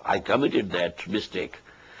 I committed that mistake.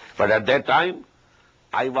 But at that time,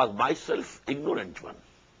 I was myself ignorant one.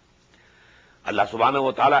 Allah subhanahu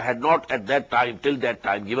wa ta'ala had not at that time, till that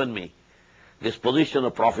time, given me this position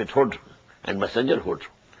of prophethood and messengerhood.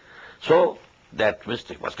 So that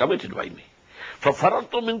mistake was committed by me.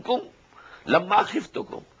 فَفَرَرْتُ مِنْكُمْ لَمَّا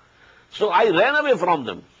خِفْتُكُمْ. So I ran away from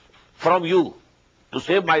them, from you, to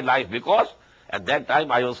save my life, because at that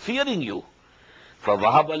time I was fearing you.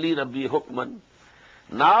 فَوَهَبَ لِي رَبِّي حُكْمًا.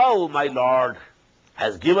 Now my Lord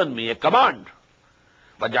has given me a command.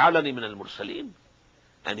 وَجَعَلَنِي مِنَ الْمُرْسَلِينَ,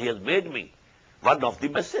 and He has made me one of the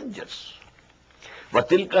messengers.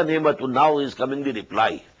 وَتِلْكَ نِعْمَةٌ, now is coming the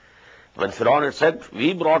reply. When Fir'aun had said,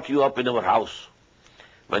 we brought you up in our house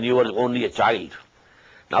when you were only a child.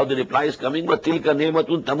 Now the reply is coming, وَتِلْكَ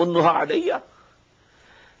نِعْمَةٌ تَمُنُّهَا عَلَيَّ.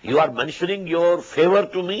 You are mentioning your favor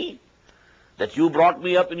to me, that you brought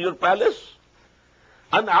me up in your palace.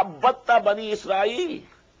 أَنْ عَبَّدْتَ بَنِي إِسْرَائِيلَ,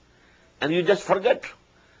 and you just forget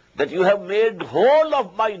that you have made whole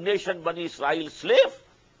of my nation Bani Israel slave.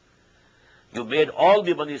 You made all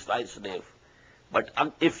the Bani Israel slave. But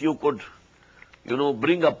if you could,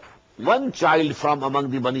 bring up one child from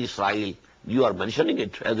among the Bani Israel, you are mentioning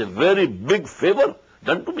it as a very big favor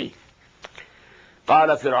done to me.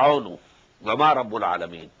 قَالَ فِرْعَوْنُ وَمَا رَبُّ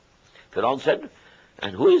الْعَالَمِينَ. Fir'aun said,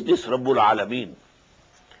 and who is this Rabbul Alameen,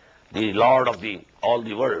 the Lord of all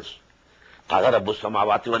the worlds? قَالَ رَبُّ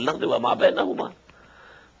السَّمَاوَاتِ وَالْأَرْضِ وَمَا بَيْنَهُمَا.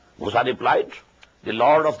 Musa replied, the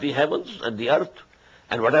Lord of the heavens and the earth,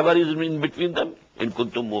 and whatever is in between them, in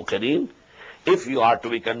kuntum muqinin, if you are to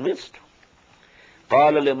be convinced.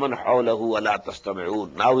 قَالَ لِمَنْ حَوْلَهُ أَلَا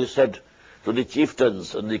تَسْتَمِعُونَ. Now he said to the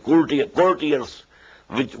chieftains and the courtiers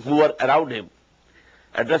who were around him,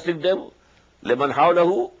 addressing them, لِمَنْ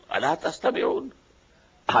حَوْلَهُ أَلَا تَسْتَمِعُونَ.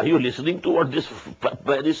 Are you listening to what this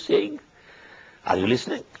man is saying? Are you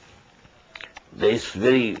listening? There is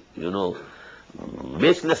very,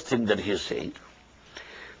 baseless thing that he is saying.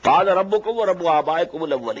 قَالَ رَبُّكُمْ وَرَبُّ آبَائِكُمُ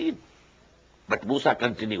الْأَوَّلِينَ. But Musa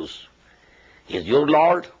continues, he is your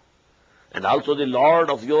Lord and also the Lord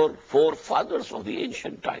of your forefathers of the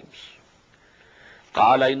ancient times.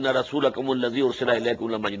 قَالَ إِنَّ رَسُولَكُمُ الَّذِي أُرْسِلَ إِلَيْكُمْ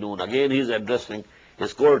لَمَجْنُونَ. Again he is addressing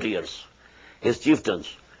his courtiers, his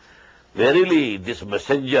chieftains. Verily, this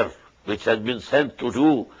messenger which has been sent to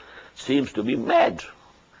you seems to be mad.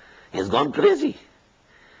 He has gone crazy.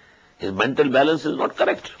 His mental balance is not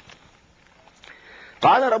correct.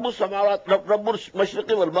 قال رب السماوات رب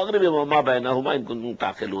المشرق والمغرب وما بينهما إن كنتم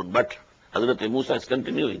تعقلون. But Hazrat Musa is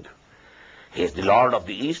continuing. He is the Lord of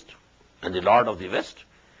the East and the Lord of the West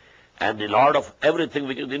and the Lord of everything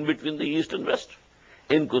which is in between the East and West.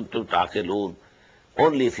 إن كنتم تعقلون.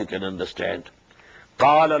 Only if you can understand.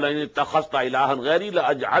 قال لئن اتخذت إلها غيري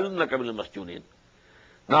لأجعلنك من المسجونين.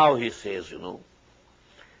 Now he says,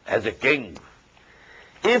 as a king,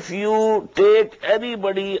 if you take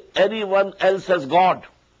anyone else as God,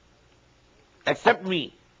 except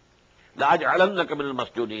me, لأجعلنك من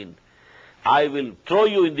المسجونين, I will throw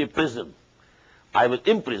you in the prison. I will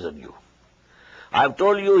imprison you. I have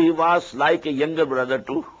told you he was like a younger brother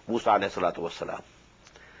to Musa alayhi salatu wasalam.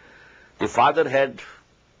 The father had,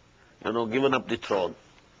 given up the throne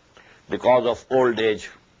because of old age.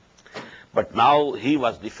 But now he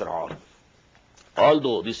was the Pharaoh.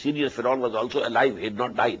 Although the senior Pharaoh was also alive, he had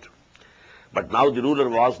not died. But now the ruler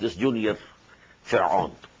was this junior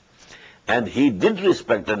Pharaoh. And he did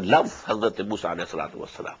respect and love Hazrat Musa alayhi salatu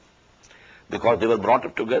wasalam, because they were brought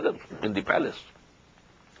up together in the palace.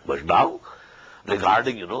 But now,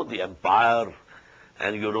 regarding, the empire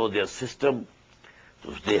and, their system,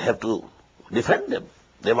 they have to defend them.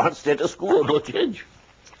 They want status quo, no change.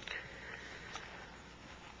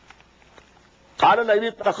 And,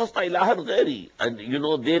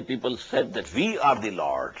 they people said that we are the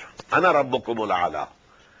Lord. Ana rabbukumul a'la.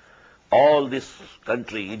 All this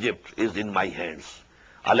country, Egypt, is in my hands.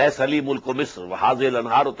 Alaysa li mulku Misr wa hadhihi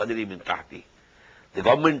al-anharu tajri min tahti. The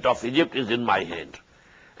government of Egypt is in my hand,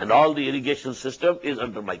 and all the irrigation system is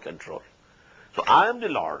under my control. So I am the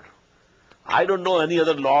Lord. I don't know any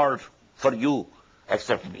other Lord for you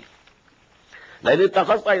except me. لَإِنِ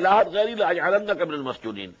اتَّخَذْتَ إِلَٰهًا غَيْرِي لَأَجْعَلَنَّكَ مِنَ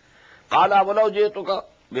الْمَسْجُونِينَ قَالَ وَلَوْ جِئْتُكَ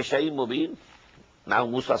بِشَيْءٍ مُبِينٍ. Now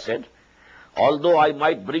Musa said, although I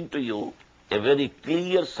might bring to you a very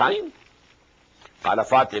clear sign, قَالَ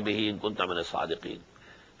فَاتِ بِهِ إِن كُنْتَ مِنَ الصَّادِقِينَ.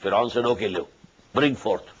 Pharaoh said, okay, look, bring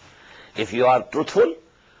forth. If you are truthful,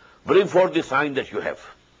 bring forth the sign that you have.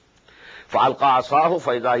 فَأَلْقَى عَصَاهُ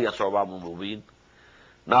فَإِذَا هِيَ ثُعْبَانٌ مُبِينٌ.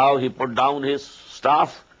 Now he put down his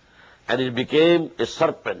staff, and it became a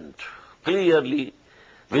serpent, clearly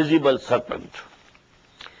visible serpent.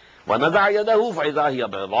 وَنَزَعَ يَدَهُ فَإِذَا هِيَ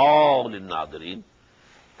بَيْضَاءُ لِلنَّاظِرِينَ.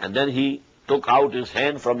 And then he took out his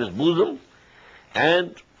hand from his bosom,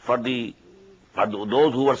 and for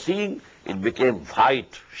those who were seeing, it became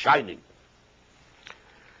white, shining.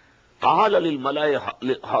 قَالَ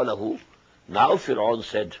لِلْمَلَائِ حَوْلَهُ. Now Pharaoh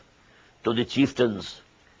said to the chieftains,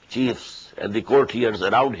 chiefs, and the courtiers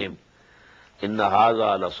around him, إِنَّ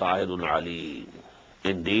هَذَا لَصَاحِرٌ عَلِيمٌ.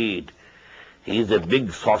 Indeed, he is a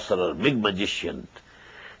big sorcerer, big magician.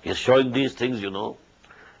 He is showing these things, due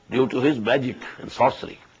to his magic and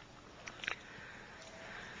sorcery.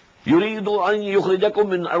 يُرِيدُ أَن يُخْرِجَكُم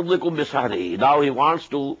مِّنْ أَرْضِكُم بِسِحْرِهِ. Now he wants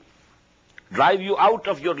to drive you out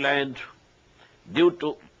of your land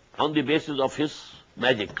on the basis of his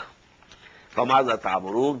magic. فَمَاذَا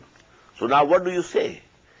تَعْمُرُونَ. So now what do you say?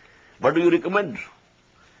 What do you recommend?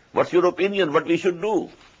 What's your opinion? What we should do?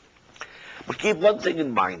 But keep one thing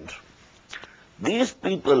in mind. These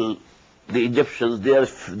people, the Egyptians,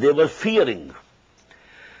 they were fearing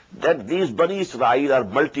that these Bani Israel are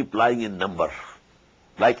multiplying in number,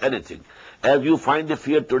 like anything. As you find the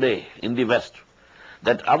fear today in the West,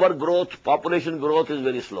 that our growth, population growth is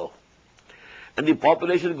very slow. And the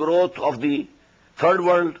population growth of the third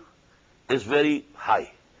world is very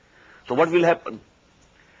high. So what will happen?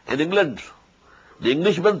 In England, the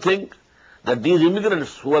Englishmen think that these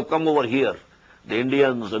immigrants who have come over here, the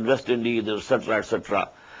Indians and West Indies, etc.,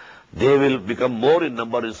 they will become more in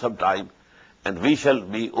number in some time, and we shall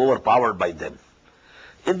be overpowered by them.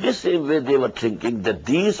 In this same way, they were thinking that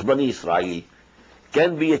these Bani Israel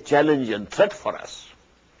can be a challenge and threat for us.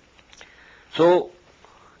 So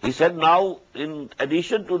he said, now, in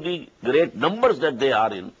addition to the great numbers that they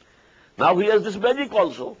are in, now he has this magic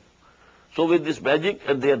also. So with this magic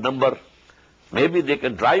and their number, maybe they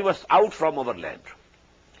can drive us out from our land.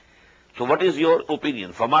 So what is your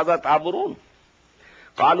opinion? فَمَاذَا تَعْمُرُونَ.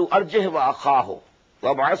 قَالُوا أَرْجِهْ وَأَخَاهُ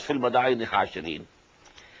وَابْعَثْ فِي الْمَدَائِنِ حَاشِرِينَ.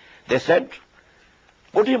 They said,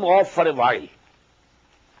 put him off for a while,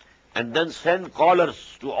 and then send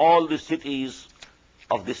callers to all the cities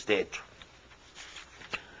of the state.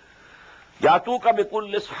 Yatuka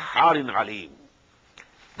bikulli saharin alim.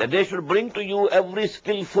 That they should bring to you every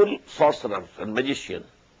skillful sorcerer and magician.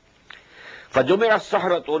 فَجُمِعَ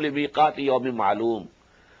السَّحْرَةُ لِمِيقَاتِ يَوْمٍ مَعْلُومٍ.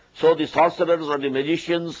 So the sorcerers or the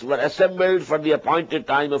magicians were assembled for the appointed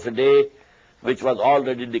time of a day which was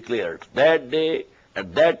already declared. That day,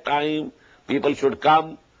 at that time, people should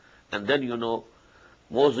come, and then, Musa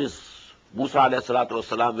alayhi salatu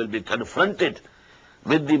wasalam will be confronted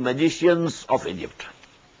with the magicians of Egypt.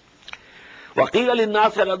 وَقِيلَ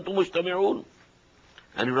لِلنَّاسِ هَلْ أَنْتُمْ مُجْتَمِعُونَ.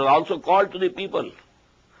 And it was also called to the people,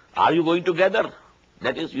 are you going to gather?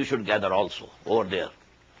 That is, you should gather also over there.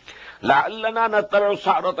 لَعَلَّنَا نَتَّبِعُ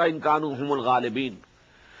السَّحْرَةَ إِنْ كَانُوا هُمُ الْغَالِبِينَ.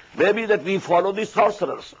 Maybe that we follow the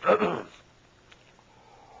sorcerers.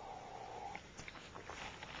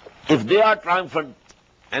 If they are triumphant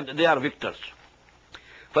and they are victors.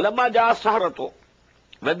 فَلَمَّا جَاءَ السَّحْرَةُ.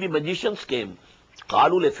 When the magicians came,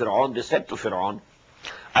 قَالُوا لِفِرْعَوْنَ. They said to Fir'aun,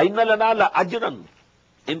 أَيْنَ لَنَا لَأَجْرًا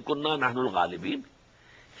إِن كُنَّا نَحْنُ الْغَالِبِينَ.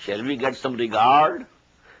 Shall we get some reward,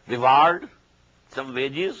 some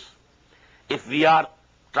wages, if we are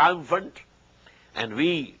triumphant and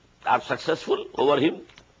we are successful over him?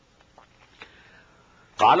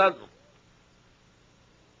 قال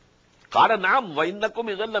نعم وإنكم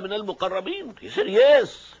إذا لمن المقربين. He said,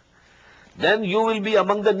 yes, then you will be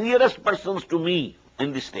among the nearest persons to me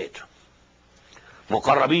in the state.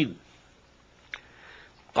 مقربين.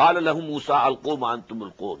 قال لهم موسى ألقوا ما أنتم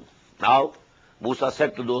ملقون. Now Musa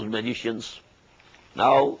said to those magicians,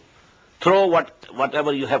 now throw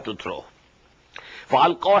whatever you have to throw.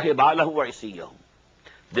 فَأَلْقَوْا حِبَالَهُ وَعِصِيَّهُ.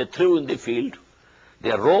 They threw in the field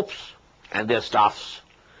their ropes and their staffs.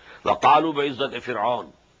 وَقَالُوا بِعِزَّةِ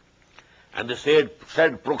فِرْعَوْنَ. And they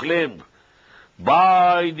said, proclaimed,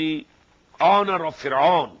 by the honor of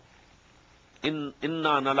Fir'aun, إِنَّا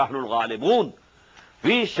نَحْنُ الْغَالِبُونَ.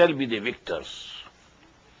 We shall be the victors.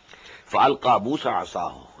 فَأَلْقَى مُوسَى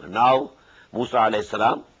عَصَاهُ. And now Musa alayhi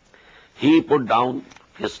salam, he put down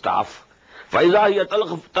his staff. فَإِذَا هِيَ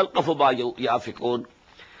تَلْقَفُ مَا يَأْفِكُونَ.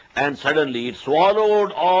 And suddenly it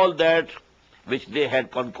swallowed all that which they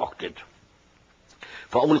had concocted.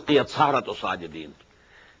 فَأُلْقِيَتْ سَحْرَةُ سَاجِدِينَ.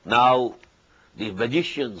 Now the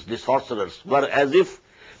magicians, the sorcerers, were as if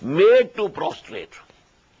made to prostrate.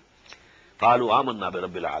 قَالُوا آمَنَّا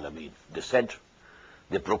بِرَبِّ الْعَالَمِينَ. They said,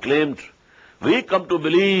 they proclaimed, we come to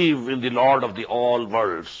believe in the Lord of the all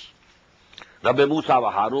worlds. Rabbi Musa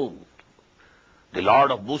wa Harun, the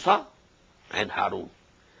Lord of Musa and Harun.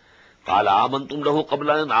 قَالَ آمَنْتُمْ لَهُ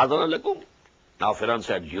قَبْلَ أَنْ آذَنَ لَكُمْ. Now Pharaoh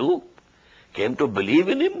said, you came to believe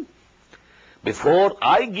in him before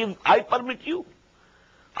I permit you.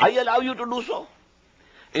 I allow you to do so.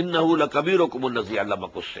 إِنَّهُ لَكَبِيرُكُمُ الَّذِي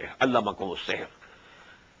عَلَّمَكُمُ السِّحْرَ.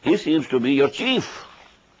 He seems to be your chief,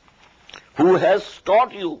 who has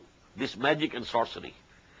taught you this magic and sorcery.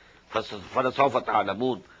 فَلَسَوْفَ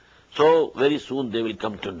تَعْلَمُونَ. So very soon they will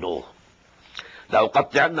come to know.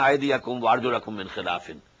 لَأُقَطِّعَنَّ أَيْدِيَكُمْ وَأَرْجُلَكُمْ مِنْ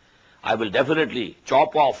خِلَافٍ. I will definitely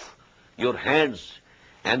chop off your hands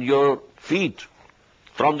and your feet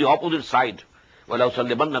from the opposite side.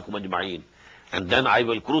 وَلَأُصَلِّبَنَّكُمْ أَجْمَعِينَ. And then I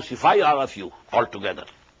will crucify all of you altogether.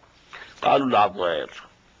 قَالُوا لَا ضَيْرَ.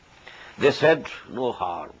 They said, no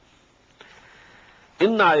harm.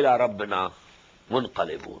 إِنَّا إِلَىٰ رَبِّنَا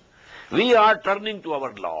مُنْقَلِبُونَ. We are turning to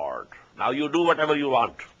our Lord. Now you do whatever you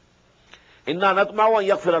want. إِنَّا نَطْمَعُ أَن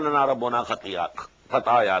يَغْفِرَ لَنَا رَبُّنَا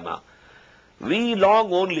خَطَايَانَا. We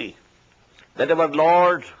long only that our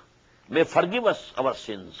Lord may forgive us our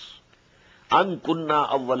sins. أَن كُنَّا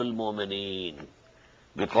أَوَّلَ الْمُؤْمِنِينَ.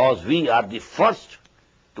 Because we are the first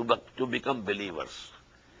to become believers.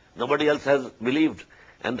 Nobody else has believed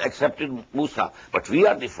and accepted Musa, but we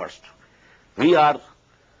are the first. We are,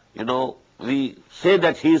 we say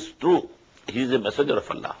that he is true. He is a messenger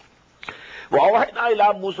of Allah. وَأَوْحَيْنَا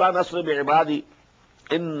إِلَىٰ مُوسَىٰ نَصْرِ بِعِبَادِي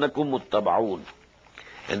إِنَّكُمْ مُتَّبَعُونَ.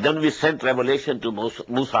 And then we sent revelation to Musa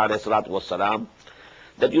alayhi salatu wasalam,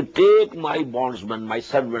 that you take my bondsmen, my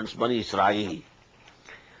servants, Bani Israel,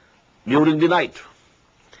 during the night.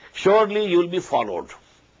 Surely you will be followed.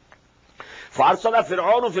 فَأَرْسَلَ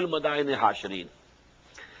فِرْعَوْنُ فِي الْمَدَائِنِ حَاشِرِينَ.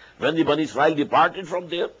 When the Bani Israel departed from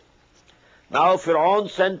there, now Fir'aun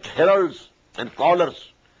sent heralds and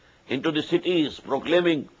callers into the cities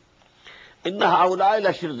proclaiming, إِنَّ هَؤُلَاءِ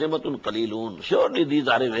لَشِرْذِمَةٌ قَلِيلُونَ. Surely these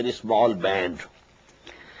are a very small band.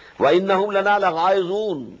 وَإِنَّهُمْ لَنَا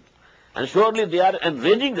لَغَائِظُونَ. And surely they are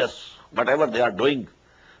enraging us. Whatever they are doing,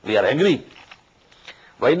 we are angry.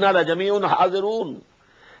 وَإِنَّا لَجَمِيعٌ حَاذِرُونَ.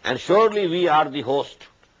 And surely we are the host,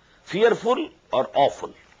 fearful or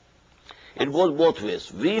awful. It goes both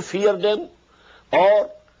ways. We fear them or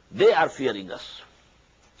they are fearing us.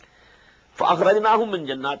 فَأَخْرَجْنَاهُمْ مِنْ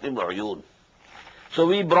جَنَّاتٍ وَعُيُونٍ. So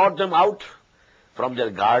we brought them out from their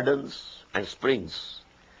gardens and springs,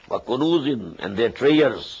 وَكُنُوزٍ and their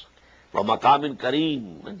treasures, وَمَقَامٍ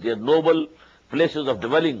kareem and their noble places of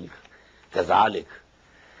dwelling, كَذَلِكَ.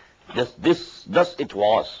 Thus it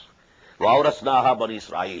was. وَأَوْرَثْنَاهَا Bani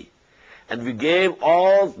Israel. And we gave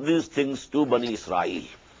all these things to Bani Israel.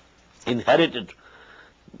 Inherited.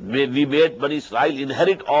 We made Bani Israel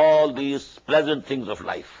inherit all these pleasant things of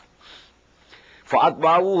life.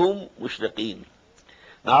 فَأَتْبَعُوهُمْ مُشْرِقِينَ.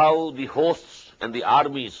 Now the hosts and the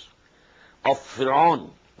armies of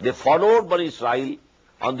Pharaoh, they followed Bani Israel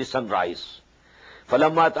on the sunrise.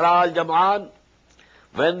 فَلَمَّا تَرَى الْجَمْعَانِ.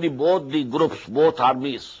 When both the groups, both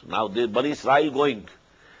armies, now the Bani Israel going,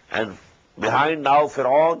 and behind now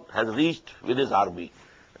Pharaoh has reached with his army,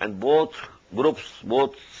 and both groups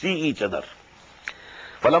both see each other.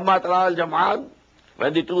 فَلَمَّا تَرَى الْجَمْعَانِ.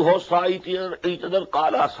 When the two hosts saw each other,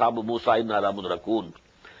 قَالَ أَصْحَابُ مُوسَىٰ إِنَّا لَمُدْرَكُونَ.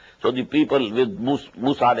 So the people with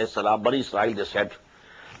Musa alayhi salam, Bani Israel, they said,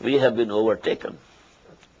 we have been overtaken.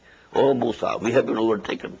 Oh Musa, we have been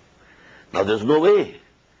overtaken. Now there's no way.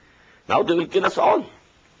 Now they will kill us all.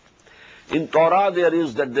 In Torah there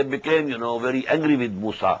is that they became, very angry with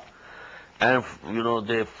Musa. And,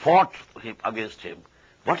 they fought against him.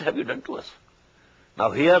 What have you done to us?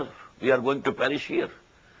 Now here, we are going to perish here.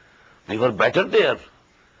 We were better there.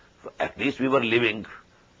 At least we were living.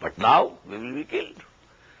 But now, we will be killed.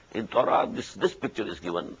 In Torah, this picture is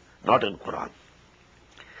given, not in Quran.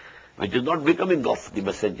 Which is not becoming of the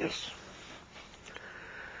messengers.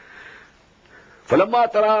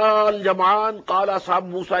 فَلَمَّا تَرَى الْجَمْعَانِ قَالَ أَصْحَابُ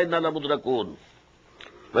مُوسَىٰ إِنَّا لَمُدْرَكُونَ.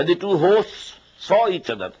 When the two hosts saw each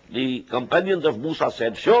other, the companions of Musa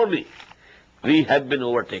said, surely we have been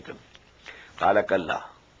overtaken. قَالَ كَلَّا.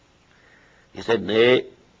 He said, nay,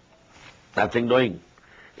 nothing doing.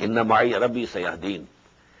 إِنَّ مَعِي رَبِّي سَيَهْدِينَ.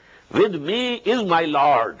 With me is my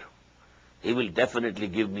Lord. He will definitely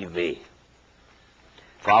give me way.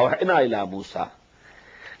 فَأَوْحَيْنَا إِلَىٰ مُوسَىٰ.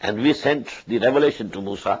 And we sent the revelation to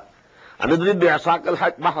Musa. أَنِضْرِبْ بِعَصَاكَ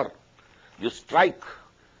الْبَحْرَ. You strike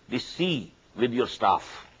the sea with your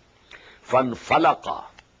staff. فَانْفَلَقَ.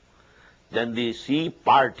 Then the sea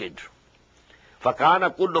parted.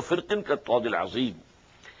 فَكَانَ كُلُّ فِرْقٍ كَالطَّوْدِ الْعَظِيمِ.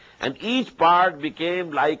 And each part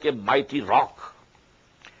became like a mighty rock.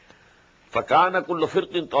 فَكَانَ كُلُّ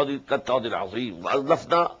فِرْقٍ كَالطَّوْدِ الْعَظِيمِ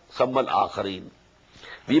وَأَزْلَفْنَا ثَمَّ الْآخَرِينَ.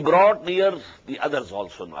 We brought near the others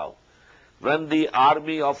also now. When the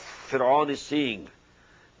army of Pharaoh is seeing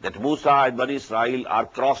that Musa and Bani Israel are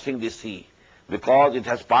crossing the sea because it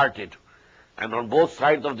has parted, and on both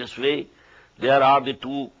sides of this way there are the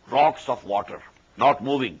two rocks of water, not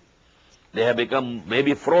moving. They have become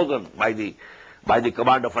maybe frozen by the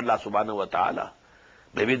command of Allah subhanahu wa ta'ala.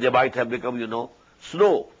 Maybe they might have become,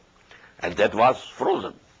 snow, and that was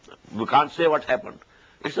frozen. We can't say what happened.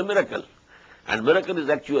 It's a miracle. And miracle is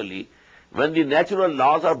actually when the natural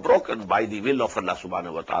laws are broken by the will of Allah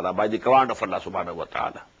subhanahu wa ta'ala, by the command of Allah subhanahu wa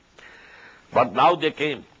ta'ala. But now they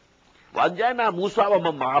came. وَأَنْجَيْنَا مُوسَىٰ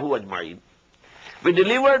وَمَن مَّعَهُ أَجْمَعِينَ. We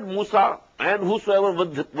delivered Musa and whosoever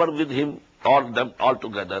were with him, all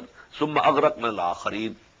together. ثُمَّ أَغْرَقْنَا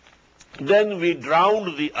الْآخَرِينَ. Then we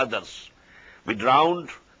drowned the others. We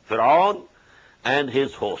drowned Pharaoh and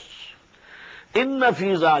his hosts. إِنَّ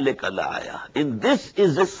فِي ذَلِكَ لَآيَةً. In this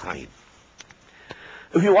is a sign.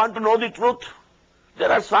 If you want to know the truth,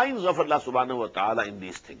 there are signs of Allah subhanahu wa ta'ala in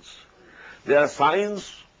these things. There are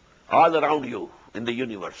signs all around you, in the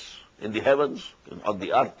universe, in the heavens, on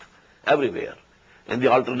the earth, everywhere. In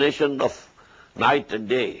the alternation of night and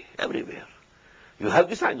day, everywhere. You have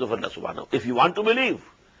the signs of Allah subhanahu, if you want to believe.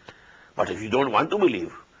 But if you don't want to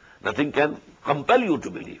believe, nothing can compel you to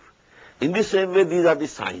believe. In the same way, these are the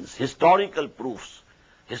signs, historical proofs,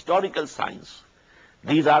 historical signs.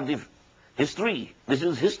 These are the history. This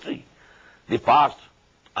is history. The past,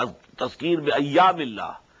 Tazkir bi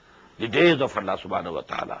ayyamillah, the days of Allah subhanahu wa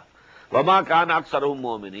ta'ala. وَمَا كَانَ أَكْثَرُهُمْ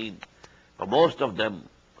مُؤْمِنِينَ. But most of them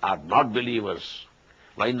are not believers.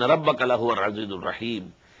 وَإِنَّ رَبَّكَ لَهُوَ الْعَزِيزُ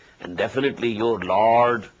الرَّحِيمُ. And definitely your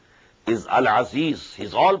Lord is Al-Aziz. He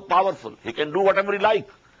is all-powerful. He can do whatever he like.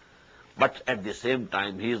 But at the same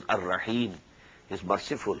time, he is Ar-Rahim. He is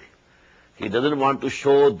merciful. He doesn't want to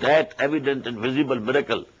show that evident and visible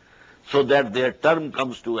miracle so that their term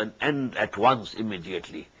comes to an end at once,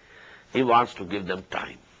 immediately. He wants to give them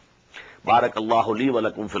time. بارك الله لي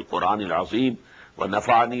ولكم في القرآن العظيم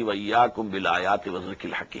ونفعني وإياكم بالآيات والذكر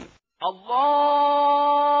الحكيم. الله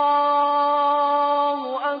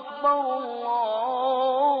أكبر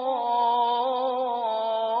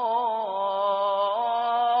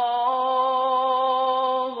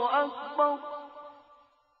الله أكبر.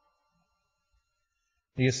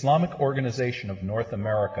 The Islamic Organization of North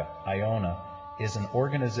America, IONA, is an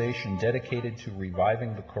organization dedicated to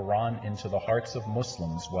reviving the Quran into the hearts of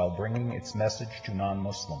Muslims while bringing its message to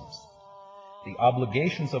non-Muslims. The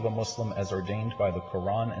obligations of a Muslim as ordained by the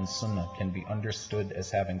Quran and Sunnah can be understood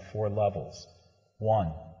as having 4 levels.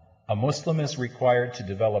 1. A Muslim is required to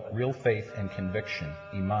develop real faith and conviction,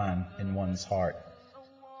 iman, in one's heart.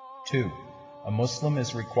 2. A Muslim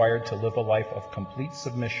is required to live a life of complete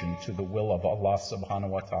submission to the will of Allah subhanahu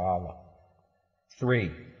wa ta'ala.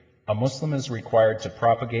 3. A Muslim is required to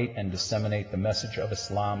propagate and disseminate the message of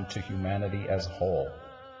Islam to humanity as a whole.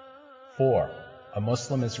 4. A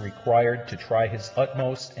Muslim is required to try his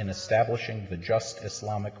utmost in establishing the just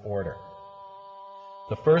Islamic order.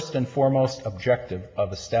 The first and foremost objective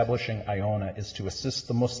of establishing IONA is to assist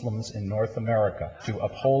the Muslims in North America to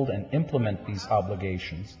uphold and implement these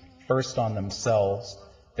obligations, first on themselves,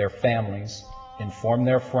 their families, inform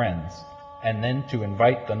their friends, and then to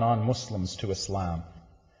invite the non-Muslims to Islam.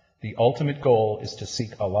 The ultimate goal is to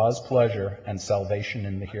seek Allah's pleasure and salvation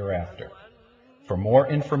in the hereafter. For more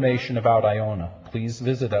information about IONA, please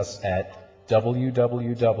visit us at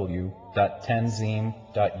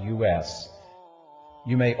www.tanzim.us.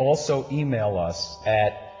 You may also email us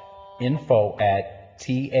at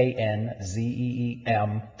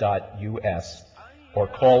info@tanzeem.us or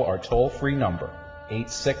call our toll-free number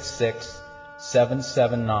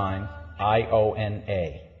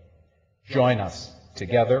 866-779-IONA. Join us.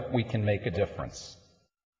 Together we can make a difference.